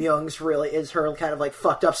is is her kind of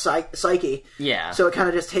fucked up psyche. Yeah. So it kind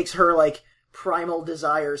of just takes her primal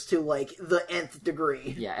desires to the nth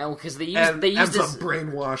degree. Yeah, and because they And use ends this up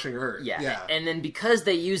brainwashing her. Yeah, and then because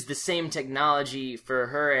they use the same technology for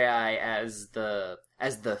her AI as the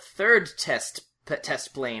third test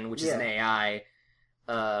plane, which is an AI,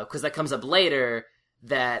 because that comes up later,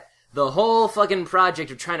 that the whole fucking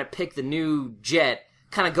project of trying to pick the new jet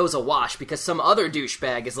kind of goes awash because some other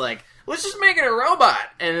douchebag is like, let's just make it a robot,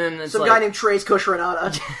 and then it's Some guy named Trace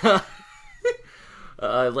Kushranada.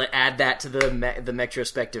 add that to the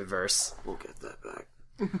Metrospective verse. We'll get that back.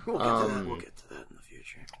 We'll get to that in the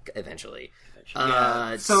future. Eventually.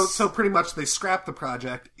 So pretty much they scrap the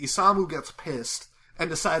project. Isamu gets pissed and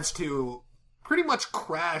decides to pretty much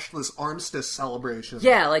crash this armistice celebration.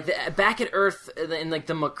 Yeah, back at Earth in the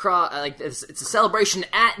Macross, it's a celebration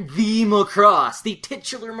at the Macross, the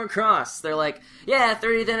titular Macross. They're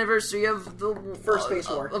 30th anniversary of the First Space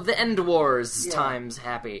War of the End Wars times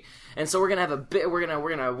happy, and so we're gonna have we're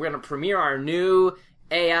gonna premiere our new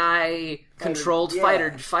AI controlled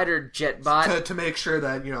fighter jet bot to make sure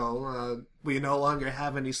that we no longer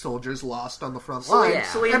have any soldiers lost on the front line.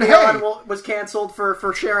 yeah. Celine And Dion was canceled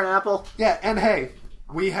for Sharon Apple. Yeah, and hey,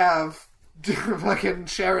 we have fucking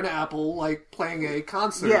Sharon Apple playing a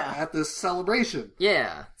concert at this celebration.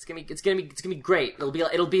 Yeah, it's gonna be great. It'll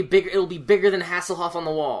be bigger than Hasselhoff on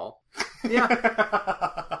the Wall. Yeah.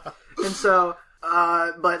 And so,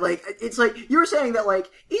 but it's you were saying that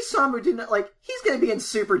Isamu didn't he's gonna be in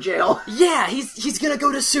super jail. Yeah, he's gonna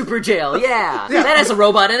go to super jail. Yeah, that has a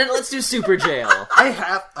robot in it. Let's do super jail. I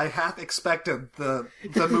half expected the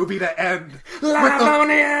movie to end Live on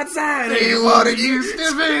the outside. "Be what it used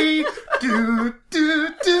to be." Do.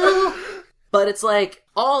 But it's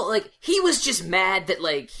he was just mad that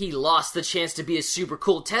he lost the chance to be a super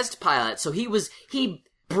cool test pilot, so he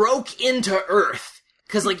broke into Earth.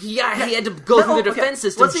 Because he had to go through the defense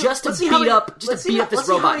system just to beat up this robot jet. Let's see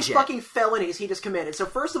how many jet. fucking felonies he just committed. So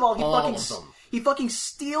first of all, he fucking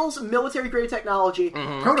steals military grade technology,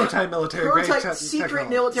 Prototype military grade secret technology.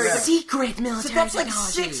 military, Secret military So that's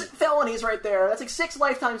technology. 6 felonies right there. That's 6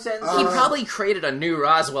 lifetime sentences. He probably created a new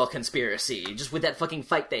Roswell conspiracy just with that fucking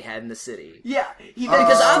fight they had in the city. Yeah, he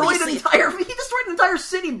obviously- destroyed an entire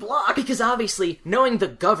city block. Because obviously, knowing the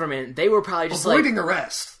government, they were probably just Avoiding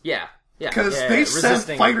arrest. yeah. Because they sent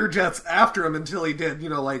fighter jets after him until he did,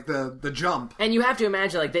 the jump. And you have to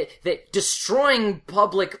imagine, they destroying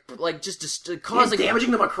public, just causing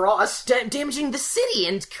damaging them across, damaging the city,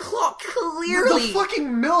 and clearly The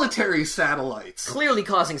fucking military satellites. clearly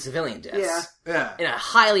causing civilian deaths. Yeah. Yeah. In a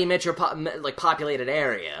highly populated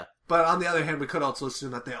area. But on the other hand, we could also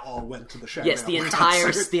assume that they all went to the Shadow. Yes, the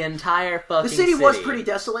entire fucking The city was pretty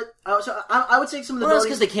desolate. So I would say some of the buildings...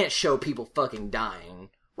 buildings... because they can't show people fucking dying.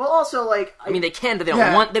 Well, also, like... I mean, they can, but they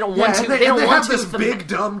don't want to. They have this big,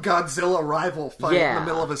 dumb Godzilla rival fight in the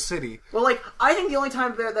middle of a city. Well, like, I think the only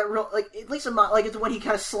time that real... Like, at least is when he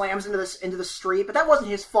kind of slams into the street, but that wasn't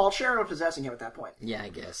his fault. Sharon was possessing him at that point. Yeah, I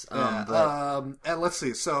guess. And let's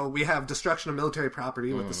see. So, we have destruction of military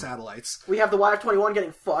property with the satellites. We have the YF-21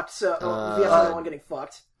 getting fucked, so... the YF-21 getting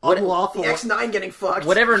fucked. Unlawful. The X-9 getting fucked.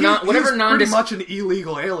 Pretty much an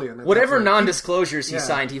illegal alien. Whatever non-disclosures he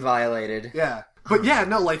signed, he violated. Yeah. But yeah,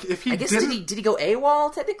 no, like, if he I guess, did he go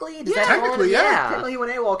AWOL, technically? Technically. Technically he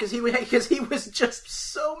went AWOL, because he was just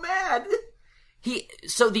so mad.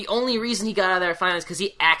 So the only reason he got out of there finally is because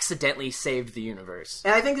he accidentally saved the universe.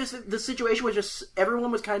 And I think the situation was just, everyone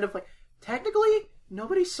was kind of like, technically,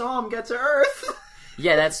 nobody saw him get to Earth.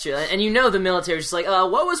 Yeah, that's true. And the military's just like,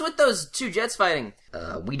 what was with those two jets fighting?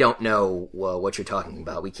 We don't know what you're talking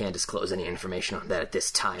about. We can't disclose any information on that at this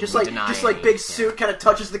time. Just like Big Suit kind of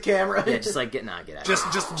touches the camera. Yeah, just like, get out.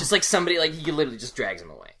 Just like somebody, like, he literally just drags him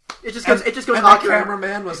away. It just goes and awkward. The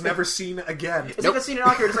cameraman was never seen again. It's like a scene in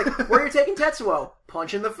awkward. It's like, where are you taking Tetsuo?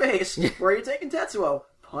 Punch in the face. Where are you taking Tetsuo?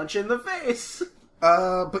 Punch in the face.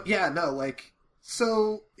 But yeah, no, like,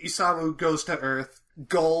 so Isamu goes to Earth.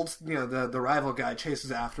 Gold, the rival guy,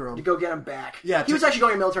 chases after him to go get him back. Yeah, he was actually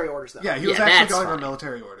going on military orders, though. Yeah, he was actually going on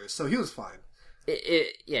military orders, so he was fine.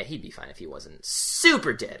 Yeah, he'd be fine if he wasn't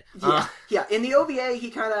super dead. Yeah. In the OVA, he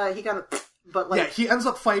kind of, but like, yeah, he ends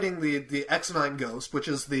up fighting the X-9 Ghost, which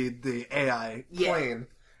is the AI plane,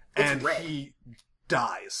 and he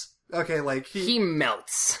dies. Okay, like he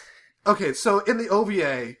melts. Okay, so in the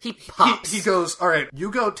OVA, he pops. He goes, all right, you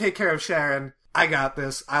go take care of Sharon. I got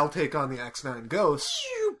this. I'll take on the X-9 Ghost.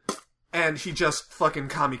 And he just fucking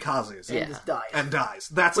kamikazes. And just dies. And dies.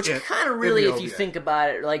 That's Which it. Which kind of really, if you think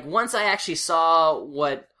about it, like, once I actually saw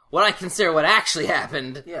what I consider what actually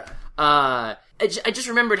happened, I just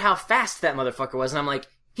remembered how fast that motherfucker was, and I'm like,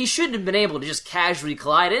 he shouldn't have been able to just casually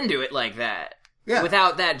collide into it like that. Yeah.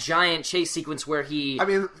 Without that giant chase sequence where he... I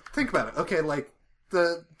mean, think about it. Okay, like,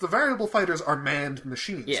 the variable fighters are manned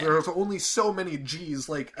machines. Yeah. There's only so many G's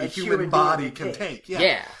like a human body can take.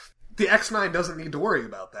 Yeah. The X-9 doesn't need to worry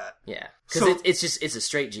about that. Yeah. Because it's a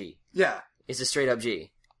straight G. Yeah. It's a straight up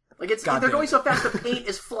G. Like, they're going so fast the paint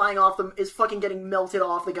is flying off them, is fucking getting melted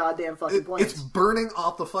off the goddamn fucking planes. It's burning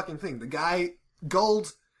off the fucking thing. The guy,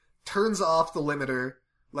 Gold, turns off the limiter.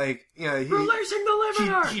 Like, releasing the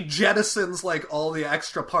limiter! He jettisons, like, all the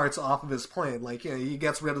extra parts off of his plane. Like, he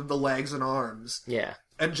gets rid of the legs and arms. Yeah.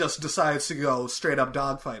 And just decides to go straight up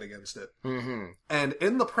dogfight against it. Mm-hmm. And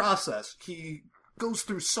in the process, he goes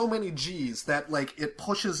through so many G's that, like, it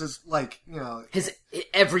pushes his, like, his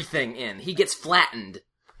everything in. He gets flattened.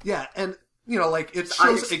 Yeah, and, like, it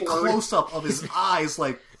shows a close-up of his eyes,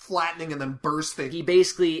 like, flattening and then bursting. He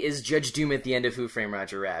basically is Judge Doom at the end of Who Framed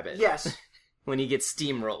Roger Rabbit. Yes. When he gets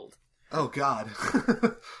steamrolled. Oh, God.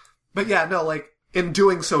 But yeah, no, like, in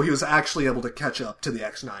doing so, he was actually able to catch up to the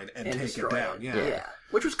X-9 and take it down. Yeah.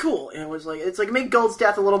 Which was cool. And it made Gold's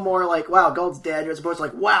death a little more like, wow, Gold's dead, as opposed to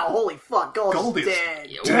like, wow, holy fuck, Gold is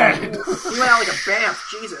dead. Dead. He went out like a bamf,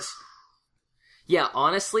 Jesus. Yeah,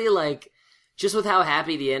 honestly, like, just with how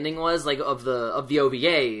happy the ending was, like, of the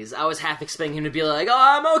OVAs, I was half expecting him to be like, oh,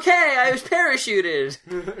 I'm okay, I was parachuted.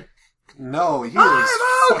 No, he was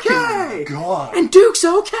okay! fucking gone. And Duke's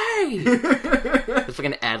okay! The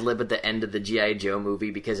fucking ad-lib at the end of the G.I. Joe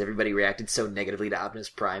movie because everybody reacted so negatively to Optimus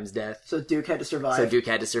Prime's death. So Duke had to survive. And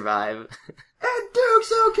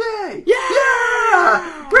Duke's okay!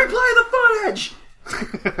 Yeah! Replay the footage!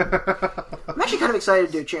 I'm actually kind of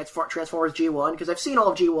excited to do Transformers G1 because I've seen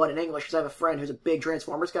all of G1 in English because I have a friend who's a big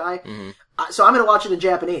Transformers guy. Mm-hmm. So I'm going to watch it in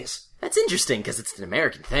Japanese. That's interesting because it's an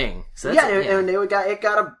American thing. So and it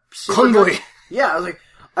got a super convoy. Good, I was like,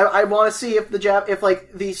 I want to see if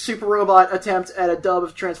the Super Robot attempt at a dub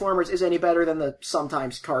of Transformers is any better than the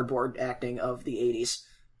sometimes cardboard acting of the 80s.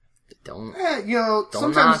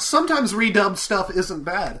 Sometimes redubbed stuff isn't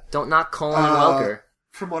bad. Don't knock Colin and Welker.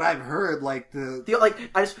 From what I've heard, I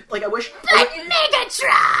wish...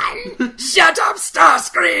 Megatron! Shut up,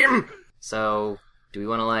 Starscream! So, do we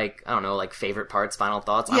want to, favorite parts, final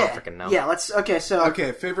thoughts? I don't freaking know. Yeah,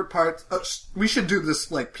 Okay, favorite part... we should do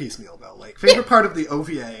this, piecemeal, though. Favorite part of the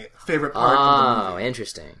OVA, favorite part of the movie. Oh,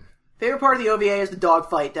 interesting. Favorite part of the OVA is the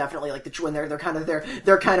dogfight, definitely. When they're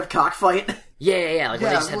kind of cockfight. Yeah. When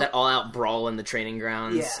they just had that all-out brawl in the training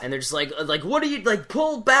grounds. Yeah. And they're just like, what do you,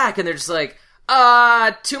 pull back? And they're just like...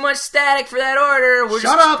 too much static for that order. We're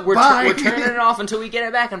turning it off until we get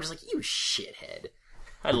it back. I'm just like, you shithead.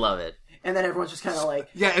 I love it. and then everyone's just kind of like,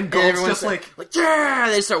 Yeah, and And Gold's everyone's just like, yeah,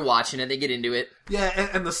 they start watching it, they get into it. yeah,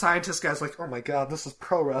 and the scientist guy's like, oh my god, this is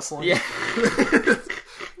pro wrestling. Yeah.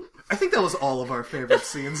 I think that was all of our favorite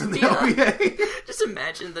scenes in the Yeah. OVA. Just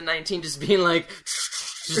imagine the 19 just being like,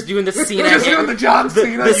 just doing the Cena Just doing the John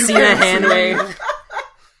Cena. the you Cena can't hand see wave. me.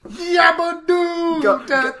 Yabba-doo! Go-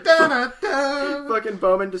 Da-da-da-da. fucking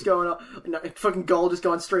Bowman just going off, no, fucking Gold just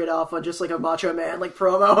going straight off on just like a Macho Man like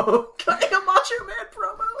promo, like a Macho Man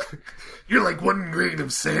promo. You're like one grain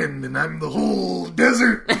of sand, and I'm the whole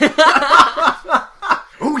desert.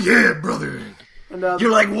 Oh yeah, brother. And,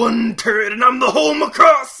 You're like one turd and I'm the whole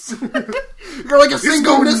Macross. you're like a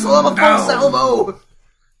single going missile of a full down. salvo.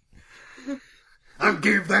 I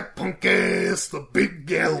gave that punk ass the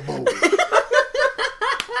big elbow.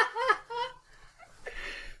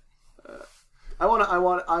 I want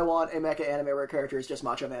a mecha anime where a character is just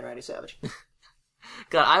Macho Man Randy Savage.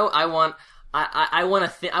 God, I want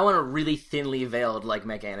a really thinly veiled like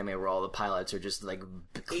mech anime where all the pilots are just like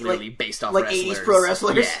clearly based off like wrestlers. 80s pro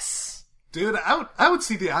wrestlers? Yes. Dude, I would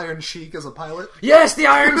see the Iron Sheik as a pilot. Yes, the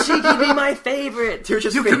Iron Sheik would be my favorite. They're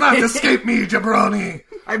just You cannot escape me, jabroni.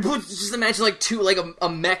 I would just imagine like a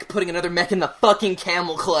mech putting another mech in the fucking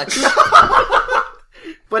camel clutch.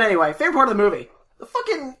 But anyway, favorite part of the movie. The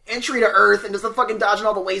fucking entry to Earth and just the fucking dodging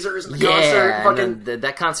all the lasers and the concert. Yeah, Fucking,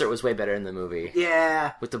 that concert was way better in the movie.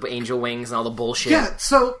 yeah. With the angel wings and all the bullshit. Yeah,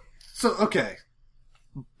 so okay.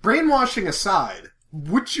 Brainwashing aside,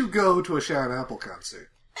 would you go to a Sharon Apple concert?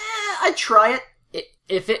 I'd try it.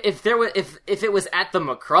 If it was at the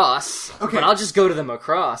Macross, Okay. but I'll just go to the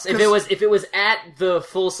Macross. If it was at the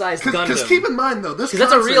full size Gundam, Because keep in mind though, this because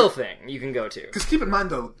that's a real thing you can go to. Because keep in mind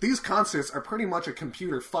though, these concerts are pretty much a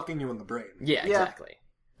computer fucking you in the brain. Yeah, exactly.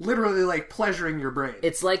 Literally like pleasuring your brain.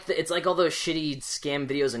 It's like all those shitty scam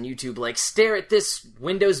videos on YouTube, like stare at this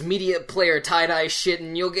Windows Media Player tie-dye shit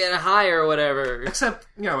and you'll get high or whatever. Except,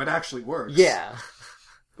 it actually works. Yeah.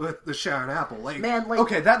 With the Sharon Apple. Man, like-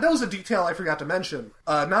 okay, that was a detail I forgot to mention.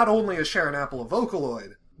 Not only is Sharon Apple a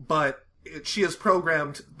Vocaloid, but she is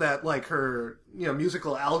programmed that, like, her,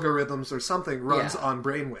 musical algorithms or something runs Yeah. on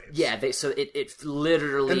brainwaves. Yeah, it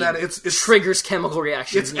literally And that it's triggers chemical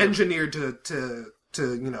reactions. It's in your- engineered to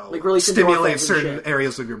Like releasing endorphins stimulate and certain shit.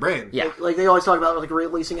 areas of your brain. Yeah. Like they always talk about like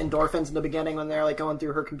releasing endorphins in the beginning when they're like going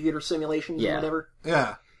through her computer simulations Yeah. and whatever.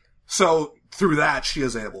 Yeah. So, through that, she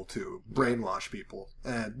is able to brainwash people.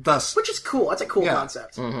 And thus... Which is cool. That's a cool Yeah.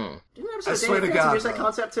 concept. Mm-hmm. Didn't I episode swear of to Danny Phantom God, use that bro.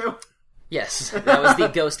 concept too? Yes, that was the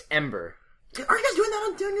Ghost Ember. Are you guys doing that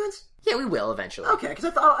on Dune Goons? Yeah, we will eventually. Okay, because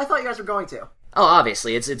I thought you guys were going to. Oh,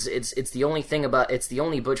 obviously, it's the only thing about it's the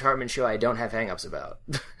only Butch Hartman show I don't have hangups about.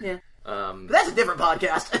 Yeah. But that's a different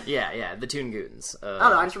podcast. Yeah, the Toon Goons. I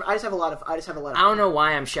don't know. I just have a lot of. I don't know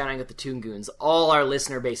why I'm shouting at the Toon Goons. All our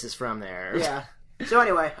listener base is from there. Yeah. So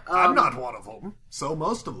anyway, I'm not one of them. So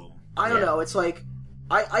most of them. I don't Yeah. know. It's like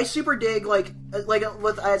I super dig like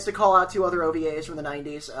with I had to call out two other OVAs from the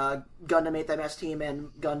 90s, Gundam 8th MS Team and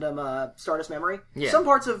Gundam Stardust Memory. Yeah. Some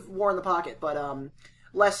parts of War in the Pocket, but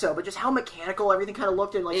less so. But just how mechanical everything kind of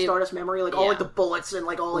looked in like Stardust Memory, like all yeah. like the bullets and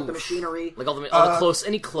like all like the machinery. Like all the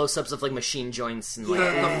any close-ups of like machine joints and like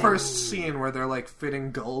The first scene where they're like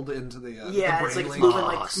fitting gold into the Yeah, the it's brain like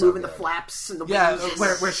link. moving the good. flaps and the Yeah, wings.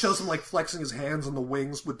 where it shows him like flexing his hands and the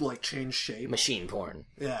wings would like change shape. machine porn.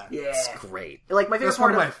 Yeah, Yeah. It's great. Like my favorite that's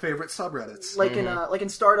one part of my favorite subreddits. like in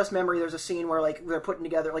Stardust Memory, there's a scene where like they're putting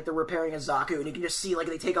together like they're repairing a Zaku, and you can just see like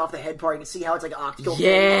they take off the head part. You can see how it's like an optical.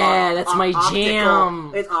 Yeah, that's my jam.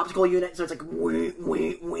 It's optical unit, so it's like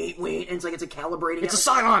wait, and it's like it's a calibrating. It's a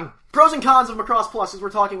Scion! Pros and cons of Macross Plus, because we're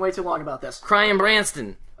talking way too long about this. Crying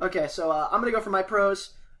Branston. Okay, so I'm gonna go for my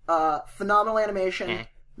pros. Phenomenal animation,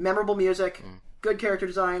 memorable music, good character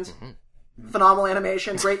designs, phenomenal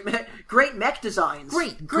animation, great mech designs,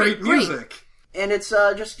 Great music. and it's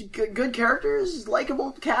just good characters,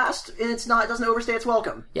 likable cast, and it doesn't overstay its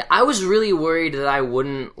welcome. Yeah, I was really worried that I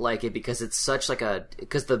wouldn't like it because it's such like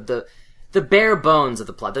because the bare bones of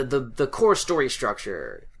the plot, the core story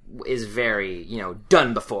structure is very,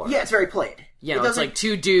 done before. Yeah, it's very played. It's like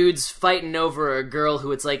two dudes fighting over a girl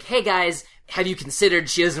who it's like, hey guys, have you considered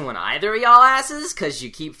she doesn't want either of y'all asses because you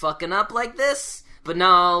keep fucking up like this? But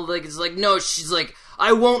no, like, it's like, no, she's like,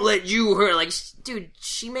 I won't let you hurt. Like, dude,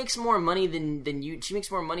 she makes more money than you. She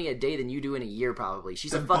makes more money a day than you do in a year, probably.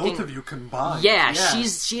 She's And a fucking. both of you combined. Yeah,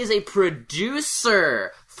 she is a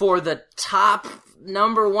producer for the top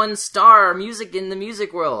 #1 star music in the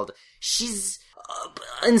music world. She's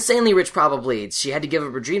insanely rich, probably. She had to give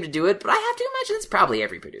up her dream to do it, but I have to imagine it's probably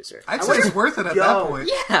every producer. I'd say it's worth it at that point.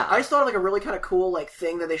 Yeah, I just thought of like a really kind of cool like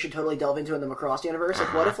thing that they should totally delve into in the Macross universe.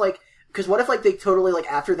 Like, what if like Because what if, like, they totally, like,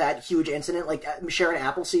 after that huge incident, like, Sharon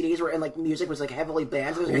Apple CDs were, and, like, music was, like, heavily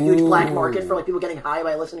banned. So there was, like, a huge black market for, like, people getting high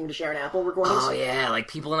by listening to Sharon Apple recordings. Oh, yeah, like,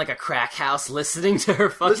 people in, like, a crack house listening to her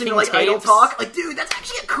fucking Listening to, like, tapes. Idol Talk. Like, dude, that's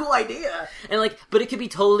actually a cool idea. And, like, but it could be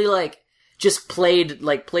totally, like, just played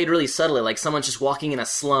really subtly. Like, someone's just walking in a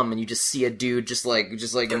slum and you just see a dude just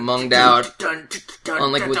munged out.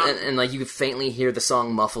 On, like, and, like, you could faintly hear the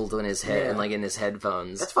song muffled in his head and, like, in his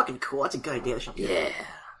headphones. That's fucking cool. That's a good idea. Yeah.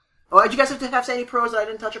 Oh, did you guys have to say any pros that I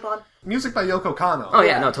didn't touch upon? Music by Yoko Kanno. Oh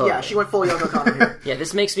yeah, no, totally. Yeah, she went full Yoko Kanno here. Yeah,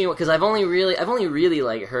 this makes me, because I've only really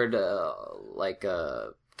like heard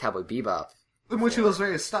Cowboy Bebop, In which it was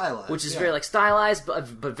very stylized. which is very like stylized, but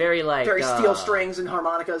very like Very steel strings and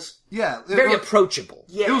harmonicas. Yeah. very approachable.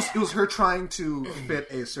 Yeah. It was her trying to fit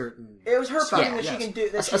a certain... It was her style. proving that she can do...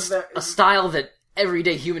 That she's A style that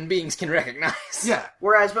everyday human beings can recognize. Yeah.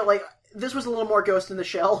 Whereas, but, like, this was a little more Ghost in the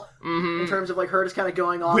Shell in terms of, like, her just kind of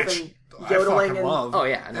going off Which and I yodeling. fucking And love. Oh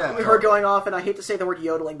yeah, no. Yeah. her going off, and I hate to say the word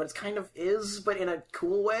yodeling, but it's kind of is, but in a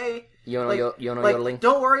cool way. Yono Like, yodeling.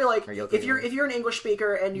 don't worry, like, Or yodeling. if you're an English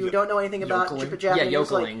speaker and you don't know anything about yodeling. Japanese, Yeah, like,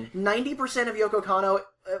 yodeling. 90% of Yoko Kanno,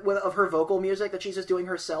 of her vocal music that she's just doing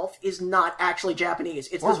herself, is not actually Japanese.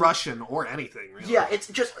 It's Or this- Russian, or anything, really. Yeah, it's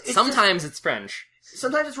just... Sometimes it's French.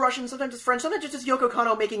 Sometimes it's Russian, sometimes it's French, sometimes it's just Yoko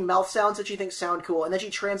Kanno making mouth sounds that she thinks sound cool, and then she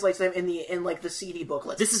translates them in the CD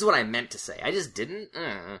booklet. This is what I meant to say. I just didn't.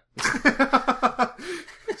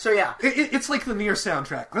 So yeah, It's like the Nier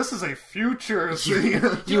soundtrack. This is a future...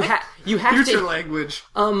 You have future to. language.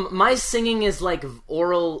 My singing is like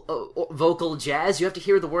oral vocal jazz. You have to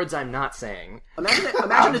hear the words I'm not saying.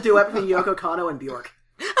 imagine a duet between Yoko Kanno and Bjork.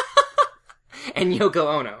 And Yoko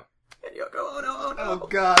Ono. And Yoko, oh no. Oh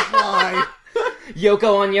god, why?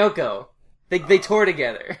 Yoko on Yoko. They tour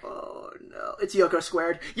together. Oh no, it's Yoko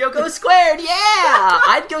squared. Yoko squared, yeah!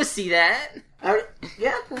 I'd go see that. I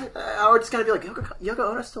would just kind of be like, Yoko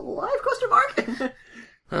Ono's still alive? Question mark.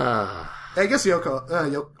 I guess Yoko...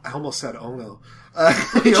 I almost said Ono.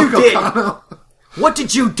 Yoko did. Kanno. What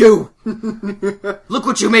did you do? Look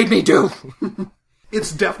what you made me do.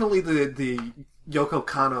 It's definitely the Yoko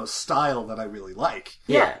Kanno style that I really like.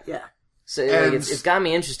 Yeah. yeah. So like, And- it's got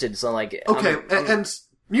me interested. So like, Okay, I'm- and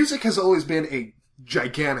music has always been a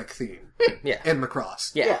gigantic theme yeah, in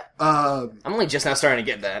Macross. yeah. Yeah. I'm only just now starting to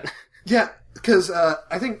get that. Yeah, because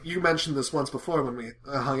I think you mentioned this once before when we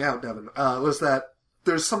hung out, Devin, was that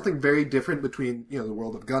there's something very different between, the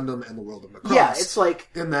world of Gundam and the world of Macross. Yeah, it's like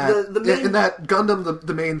in that the main... in that Gundam,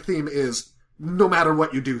 the main theme is no matter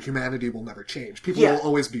what you do, humanity will never change. People Yeah. will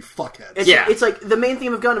always be fuckheads. It's like the main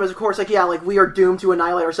theme of Gundam is, of course, like we are doomed to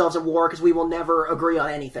annihilate ourselves in war because we will never agree on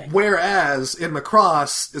anything. Whereas in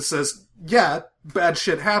Macross, it says, yeah, bad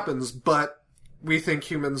shit happens, but we think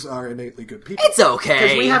humans are innately good people. It's okay.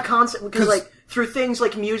 Because we have because like through things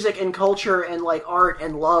like music and culture and like art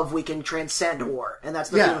and love, we can transcend war, and that's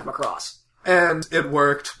the Yeah. theme of Macross. And it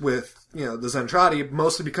worked with, the Zentradi,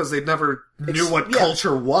 mostly because they never knew what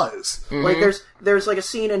culture was. Like there's like a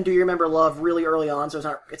scene in Do You Remember Love really early on, so it's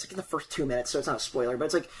like in the first 2 minutes, so it's not a spoiler, but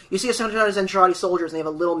it's like you see a Zentradi soldiers and they have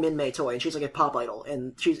a little Minmay toy, and she's like a pop idol,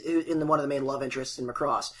 and she's in one of the main love interests in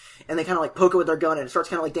Macross, and they kind of like poke it with their gun, and it starts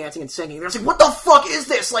kind of like dancing and singing, and they're like, what the fuck is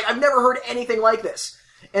this? Like, I've never heard anything like this.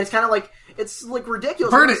 And it's kind of like, it's like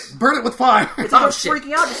ridiculous. Burn it with fire! It's like shit.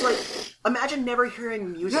 freaking out, just like, imagine never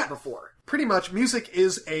hearing music before. Pretty much, music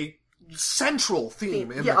is a central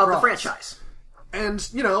theme in of the Macross. franchise. And,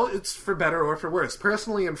 it's for better or for worse.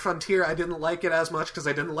 Personally, in Frontier, I didn't like it as much because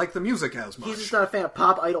I didn't like the music as much. He's just not a fan of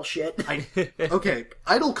pop idol shit. Okay,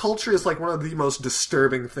 idol culture is like one of the most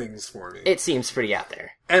disturbing things for me. It seems pretty out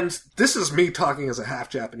there. And this is me talking as a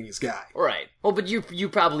half-Japanese guy. Right. Well, but you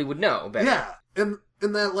probably would know better. Yeah, in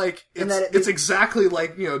that, like, that it's exactly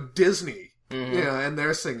like, Disney, and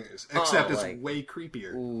their singers, except it's like- way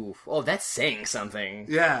creepier. Ooh. Oh, that's saying something.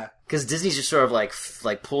 Yeah. Because Disney's just sort of like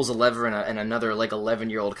pulls a lever and another like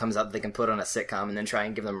 11-year-old comes out that they can put on a sitcom and then try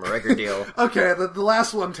and give them a record deal. Okay, the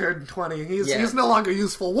last one turned 20. He's no longer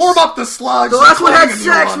useful. Warm up the slugs! The last one had Bring a new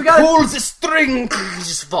sex, one. we gotta... Pull the string! He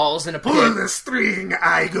just falls in a Pull pit. the string,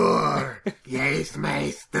 Igor! Yes,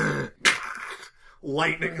 Meister!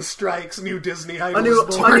 Lightning strikes, new Disney idol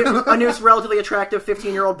is born. A new relatively attractive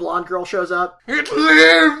 15-year-old blonde girl shows up. It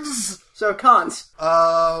lives! So, cons.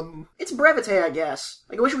 Um, It's brevite, I guess.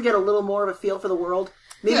 Like, I wish we get a little more of a feel for the world.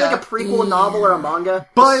 Maybe Yeah. like a prequel novel or a manga.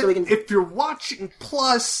 but so we can... if you're watching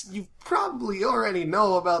Plus, you probably already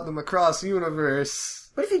know about the Macross universe.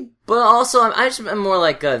 But if you... But also, I'm more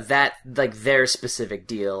like their specific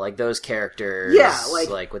deal, like those characters. Yeah,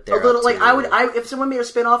 like what they're a little up to. if someone made a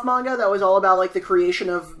spin-off manga that was all about like the creation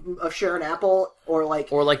of Sharon Apple, or like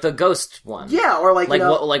the Ghost one. Yeah, or like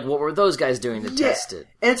what were those guys doing to test it?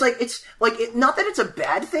 And it's not that it's a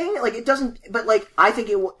bad thing, like it doesn't, but like I think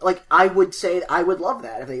I would say I would love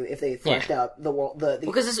that if they fleshed out the world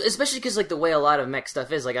because especially because like the way a lot of mech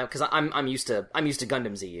stuff is, like, because I'm used to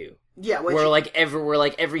Gundam's EU. Yeah, where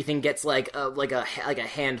everything gets like a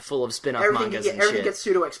handful of spin-off mangas and everything shit. gets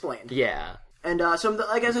pseudo-explained. Yeah. And so,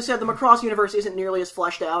 like as I said, the Macross universe isn't nearly as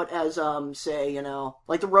fleshed out as, say,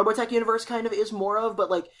 like the Robotech universe kind of is more of.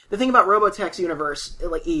 But like the thing about Robotech's universe,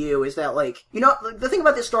 like EU, is that like the thing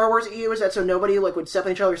about the Star Wars EU is that so nobody like would step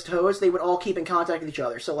on each other's toes. They would all keep in contact with each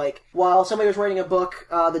other. So like while somebody was writing a book,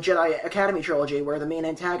 the Jedi Academy trilogy, where the main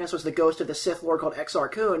antagonist was the ghost of the Sith Lord called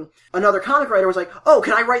Exar Kun, another comic writer was like, "Oh,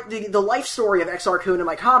 can I write the life story of Exar Kun in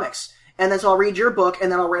my comics?" And then so I'll read your book,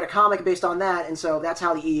 and then I'll write a comic based on that, and so that's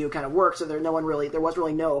how the EU kind of works. So there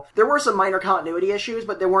were some minor continuity issues,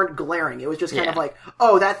 but they weren't glaring. It was just kind of like,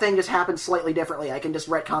 oh, that thing just happened slightly differently. I can just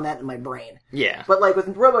retcon that in my brain. Yeah. But like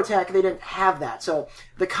with Robotech, they didn't have that. So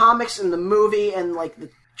the comics and the movie and like the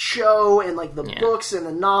show and like the books and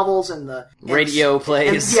the novels and the radio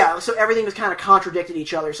plays. So everything was kind of contradicted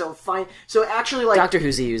each other. So actually, like Doctor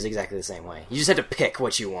Who's EU is exactly the same way. You just have to pick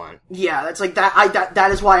what you want. Yeah, that's like that. That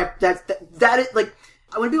is why that is like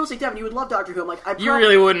when people say, "Devin, you would love Doctor Who," I'm like, you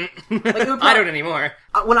really wouldn't. I don't anymore.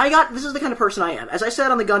 This is the kind of person I am. As I said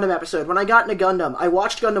on the Gundam episode, when I got into Gundam, I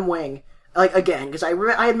watched Gundam Wing. Like, again, because I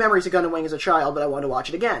had memories of Gundam Wing as a child, but I wanted to watch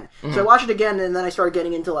it again. Mm-hmm. So I watched it again, and then I started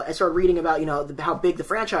getting into, I started reading about, how big the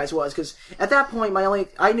franchise was, because at that point, I only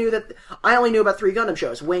knew about 3 Gundam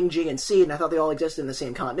shows, Wing, G, and Seed, and I thought they all existed in the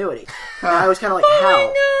same continuity. And I was kind of like,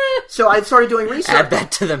 how? So I started doing research. Add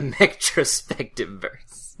that to the Metrospective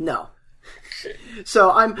verse. No.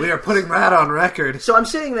 So we are putting that on record. So I'm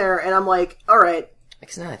sitting there, and I'm like, alright.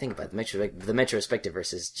 Because now I think about it, the Metrospective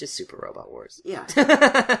verse is just Super Robot Wars. Yeah.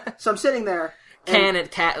 So I'm sitting there.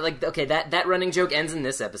 That running joke ends in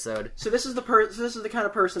this episode. So this is the kind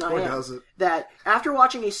of person I am. Does it? That after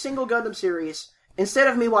watching a single Gundam series, instead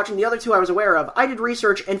of me watching the other 2 I was aware of, I did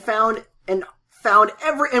research and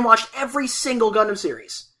watched every single Gundam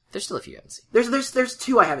series. There's still a few you haven't seen. There's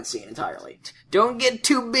 2 I haven't seen entirely. Don't get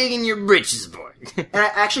too big in your britches, boy. And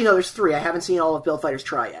there's 3. I haven't seen all of Build Fighters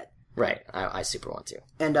Try yet. Right, I super want to.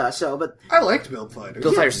 And but I liked Build Fighters.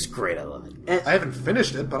 Build Fighters is great. I love it. And, I haven't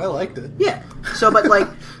finished it, but I liked it. Yeah. So, but like,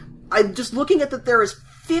 I'm just looking at that. There is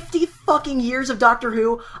 50 fucking years of Doctor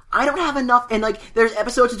Who. I don't have enough, and like, there's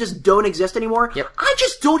episodes that just don't exist anymore. Yep. I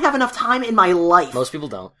just don't have enough time in my life. Most people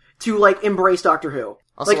don't. To like embrace Doctor Who.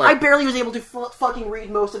 Also, I barely was able to fucking read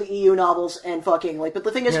most of the EU novels and fucking like. But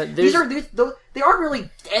the thing is, they aren't really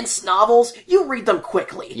dense novels. You read them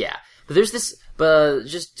quickly. Yeah, but there's this. But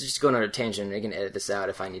just going on a tangent, I can edit this out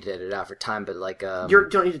if I need to edit it out for time. But like, you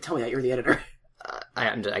don't need to tell me that you're the editor.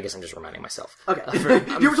 I guess I'm just reminding myself. Okay,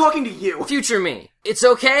 you were talking to you, future me. It's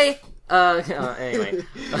okay. Anyway,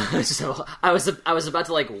 so I was about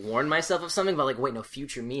to like warn myself of something, but like, wait, no,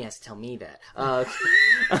 future me has to tell me that.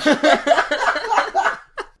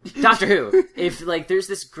 Doctor Who. If like, there's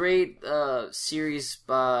this great series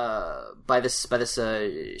by this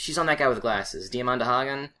she's on that guy with glasses, Diamanda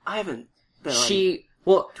Hagen. I haven't.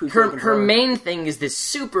 Her main thing is this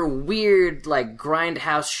super weird, like,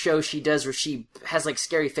 grindhouse show she does where she has, like,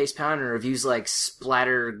 scary face pound and reviews, like,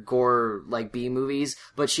 splatter, gore, like, B-movies,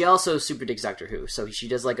 but she also super digs Doctor Who, so she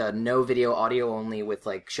does, like, a no video, audio only with,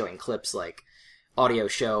 like, showing clips, like, audio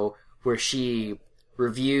show where she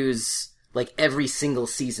reviews, like, every single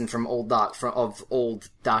season from old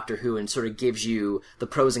Doctor Who and sort of gives you the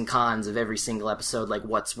pros and cons of every single episode, like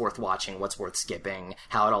what's worth watching, what's worth skipping,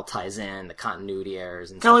 how it all ties in, the continuity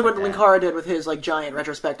errors, and kind of like what Linkara did with his like giant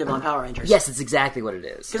retrospective on Power Rangers. Yes, it's exactly what it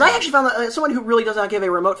is. Because I actually found that as someone who really does not give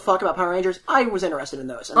a remote fuck about Power Rangers, I was interested in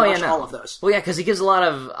those and watched all of those. Well, yeah, because he gives a lot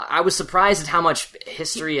of. I was surprised at how much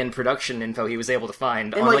history and production info he was able to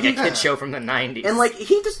find on like a kid show from the 90s. And like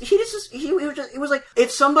it was like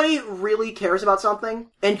if somebody really cares about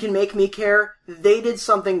something and can make me care, they did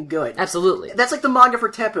something good. Absolutely. That's like the manga for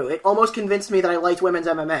Teppu. It almost convinced me that I liked women's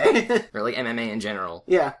MMA. Or like MMA in general.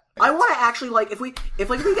 Yeah. I want to actually, like, if we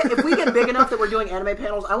get big enough that we're doing anime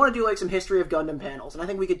panels, I want to do, like, some History of Gundam panels, and I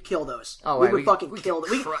think we could kill those. Oh, we would fucking kill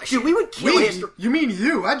them. Dude, we would kill history. You mean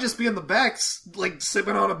you? I'd just be in the back, like,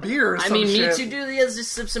 sipping on a beer or something. Me too, dude. Let's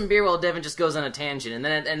just sip some beer while Devin just goes on a tangent, and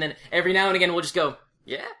then every now and again we'll just go,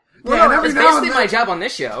 yeah. Well, it's basically my job on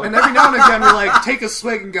this show. And every now and again we'll, like, take a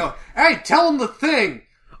swig and go, hey, tell him the thing.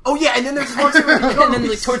 Oh yeah, and then there's one scene where he And then like,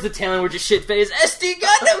 goes, towards the tail end, we're just shit-faced, SD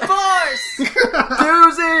Gundam Force!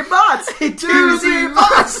 Doozy Butts! Doozy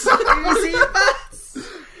Butts! Doozy Butts!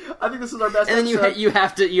 I think this is our best And then episode. you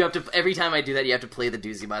have to, every time I do that, you have to play the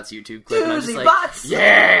Doozy Bots YouTube clip. And I'm just Doozy like, Bots!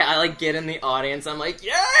 yeah! I like get in the audience, I'm like,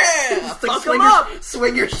 yeah! Just, like, Fuck swing them up!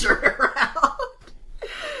 swing your shirt around.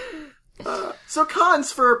 So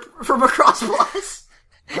cons for Macross Plus.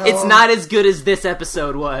 It's not as good as this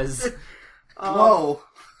episode was. Whoa.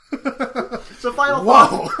 So final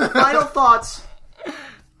Whoa. thoughts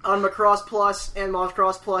on Macross Plus and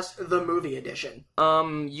Macross Plus the movie edition.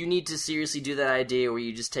 You need to seriously do that idea where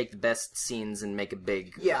you just take the best scenes and make a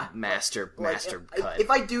big master cut. If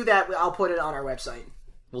I do that, I'll put it on our website.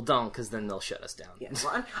 Well, don't, because then they'll shut us down. Yeah,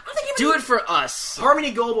 well, I don't think even Do it for us.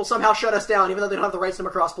 Harmony Gold will somehow shut us down, even though they don't have the rights to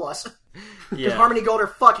Macross Plus. Because Yeah. Harmony Gold are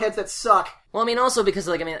fuckheads that suck. Well, I mean, also because,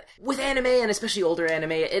 like, I mean, with anime, and especially older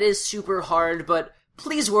anime, it is super hard, but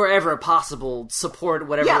please, wherever possible, support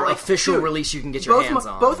whatever Yeah, like, official dude, release you can get your hands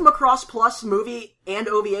on. Both Macross Plus movie and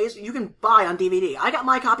OVAs you can buy on DVD. I got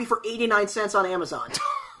my copy for 89 cents on Amazon.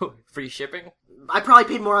 Free shipping? I probably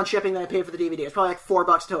paid more on shipping than I paid for the DVD. It's probably like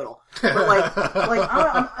 $4 total. But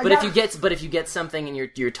But if you get something in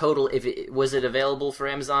your total, was it available for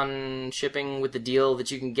Amazon shipping with the deal that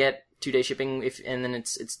you can get 2-day shipping, and then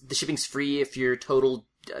it's the shipping's free if your total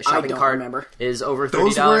shopping don't cart remember. is over $30?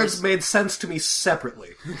 Those words made sense to me separately.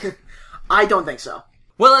 I don't think so.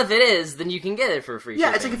 Well, if it is, then you can get it for free Yeah,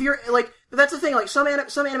 shipping. it's like if you're like, but that's the thing. Like some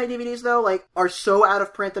anime DVDs though, like are so out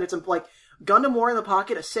of print that it's like Gundam War in the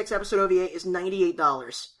Pocket, a 6-episode OVA is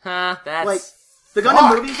 $98. Huh, that's... Like the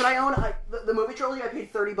Gundam movies that I own, the movie trilogy I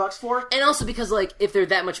paid $30 for. And also because, like, if they're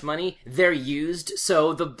that much money, they're used,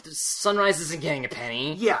 so the Sunrise isn't getting a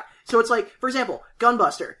penny. Yeah. So it's like, for example,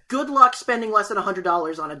 Gunbuster. Good luck spending less than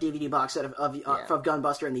 $100 on a DVD box set of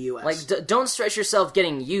Gunbuster in the U.S. Like, don't stretch yourself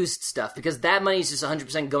getting used stuff, because that money is just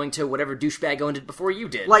 100% going to whatever douchebag owned it before you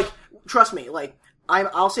did. Like, trust me, like,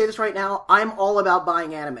 I'll say this right now, I'm all about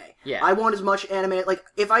buying anime. Yeah. I want as much anime, like,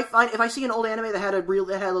 if I see an old anime that had a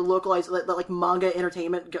localized, that like, Manga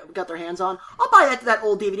Entertainment got their hands on, I'll buy that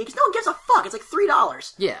old DVD, because no one gives a fuck, it's like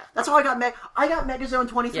 $3. Yeah. That's how I got Megazone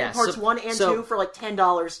 23 parts 1 and 2 for like $10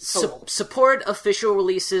 total. Support official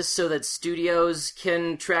releases so that studios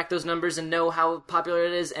can track those numbers and know how popular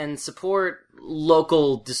it is, and support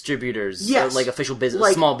local distributors. Yes. Like official business,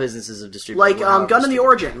 Like- small businesses of distributors. Like, Gundam the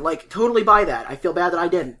Origin, like, totally buy that. I feel bad that I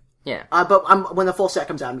didn't. Yeah. But when the full set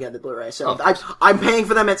comes out, I'm getting the Blu-ray. So Oh. I'm paying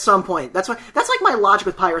for them at some point. That's like my logic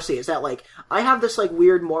with piracy is that like I have this like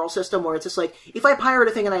weird moral system where it's just like if I pirate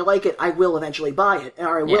a thing and I like it, I will eventually buy it,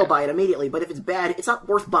 or I will buy it immediately. But if it's bad, it's not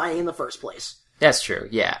worth buying in the first place. That's true.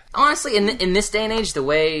 Yeah. Honestly, in this day and age, the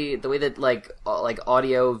way that like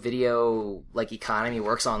audio video like economy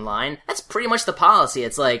works online, that's pretty much the policy.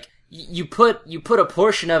 It's like you put a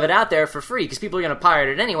portion of it out there for free because people are going to pirate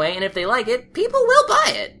it anyway, and if they like it, people will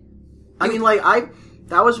buy it. I mean, like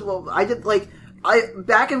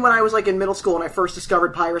back in when I was like in middle school and I first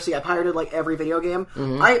discovered piracy, I pirated like every video game.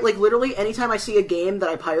 Mm-hmm. I like literally anytime I see a game that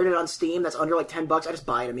I pirated on Steam that's under like $10, I just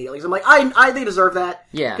buy it immediately. 'Cause I'm like, they deserve that.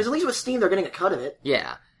 Yeah. Because at least with Steam, they're getting a cut of it.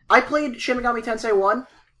 Yeah. I played Shin Megami Tensei 1.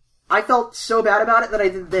 I felt so bad about it that I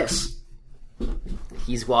did this.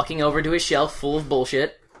 He's walking over to his shelf full of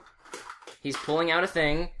bullshit. He's pulling out a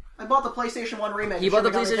thing. I bought the PlayStation 1 remake. He of bought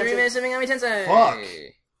the Shin Megami PlayStation Tensei. remake of Megami Tensei. Fuck.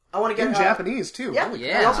 I want to get In Japanese, too. Yeah.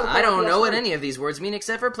 Yeah, also I don't know what PS3. any of these words mean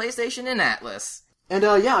except for PlayStation and Atlas. And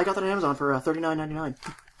yeah, I got that on Amazon for $39.99.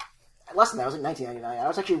 Less than that, it was like $19.99. I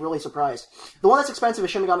was actually really surprised. The one that's expensive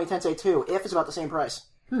is Shin Megami Tensei 2. If it's about the same price.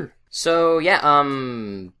 So yeah, I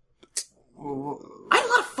had a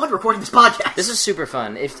lot of fun recording this podcast. this is super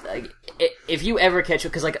fun. If you ever catch it,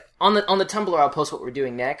 because like on the Tumblr, I'll post what we're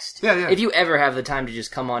doing next. Yeah. If you ever have the time to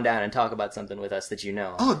just come on down and talk about something with us that you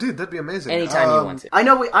know, Oh, dude, that'd be amazing. anytime you want to. I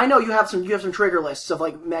know you have some trigger lists of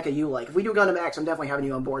like mecha you like. If we do Gundam X, I'm definitely having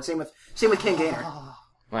you on board. Same with King Gainer. Oh,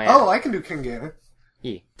 yeah. Oh, I can do King Gainer.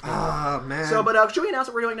 Yeah. Ah, man. So, but should we announce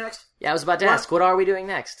what we're doing next? Yeah, I was about to ask, what are we doing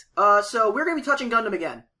next? So we're going to be touching Gundam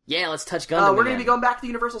again. Yeah, let's touch Gundam. We're going to be going back to the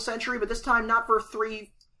Universal Century, but this time not for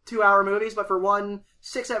 3 2-hour movies, but for one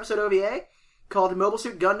 6-episode OVA called Mobile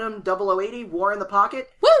Suit Gundam 0080 War in the Pocket.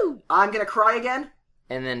 Woo! I'm going to cry again.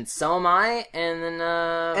 And then so am I, and then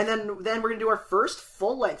And then we're going to do our first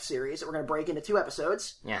full-length series that we're going to break into 2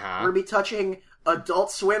 episodes. We're going to be touching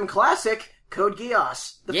Adult Swim classic Code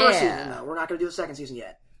Geass. The first season, though. We're not going to do the second season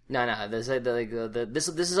yet. No, this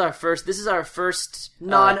is our first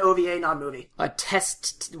Non-OVA, non-movie. a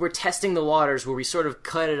test. We're testing the waters where we sort of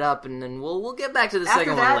cut it up, and then we'll get back to the After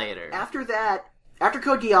second that, one later. After that, After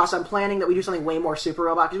Code Geass, I'm planning that we do something way more Super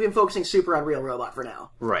Robot, because we've been focusing super on Real Robot for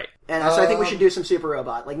now. Right. And so I think we should do some Super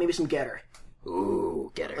Robot, like maybe some Getter.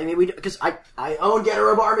 Ooh, Getter. Like maybe because I own Getter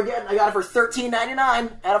Robo Armageddon. I got it for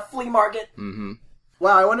 $13.99 at a flea market. Mm-hmm.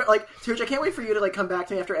 Wow, I wonder, like, Tooch, I can't wait for you to, like, come back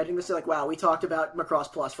to me after editing this and say, like, wow, we talked about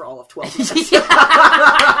Macross Plus for all of 12 minutes.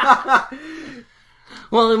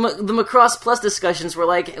 Well, the Macross Plus discussions were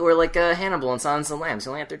like Hannibal and Silence of the Lambs. He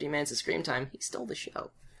only had 30 minutes of screen time. He stole the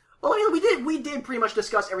show. Well, I mean, we did pretty much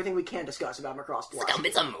discuss everything we can discuss about Macross Plus.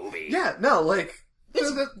 It's a movie. Yeah, no, like,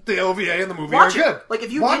 the OVA and the movie Watch are it. good. Like,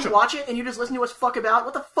 if you didn't watch it and you just listen to us fuck about,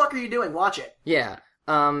 what the fuck are you doing? Watch it. Yeah.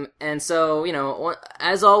 And so, you know,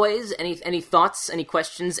 as always, any thoughts, any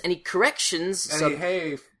questions, any corrections?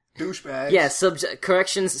 Hey, douchebags. Yeah,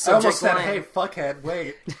 corrections, subject I almost said, line. hey, fuckhead,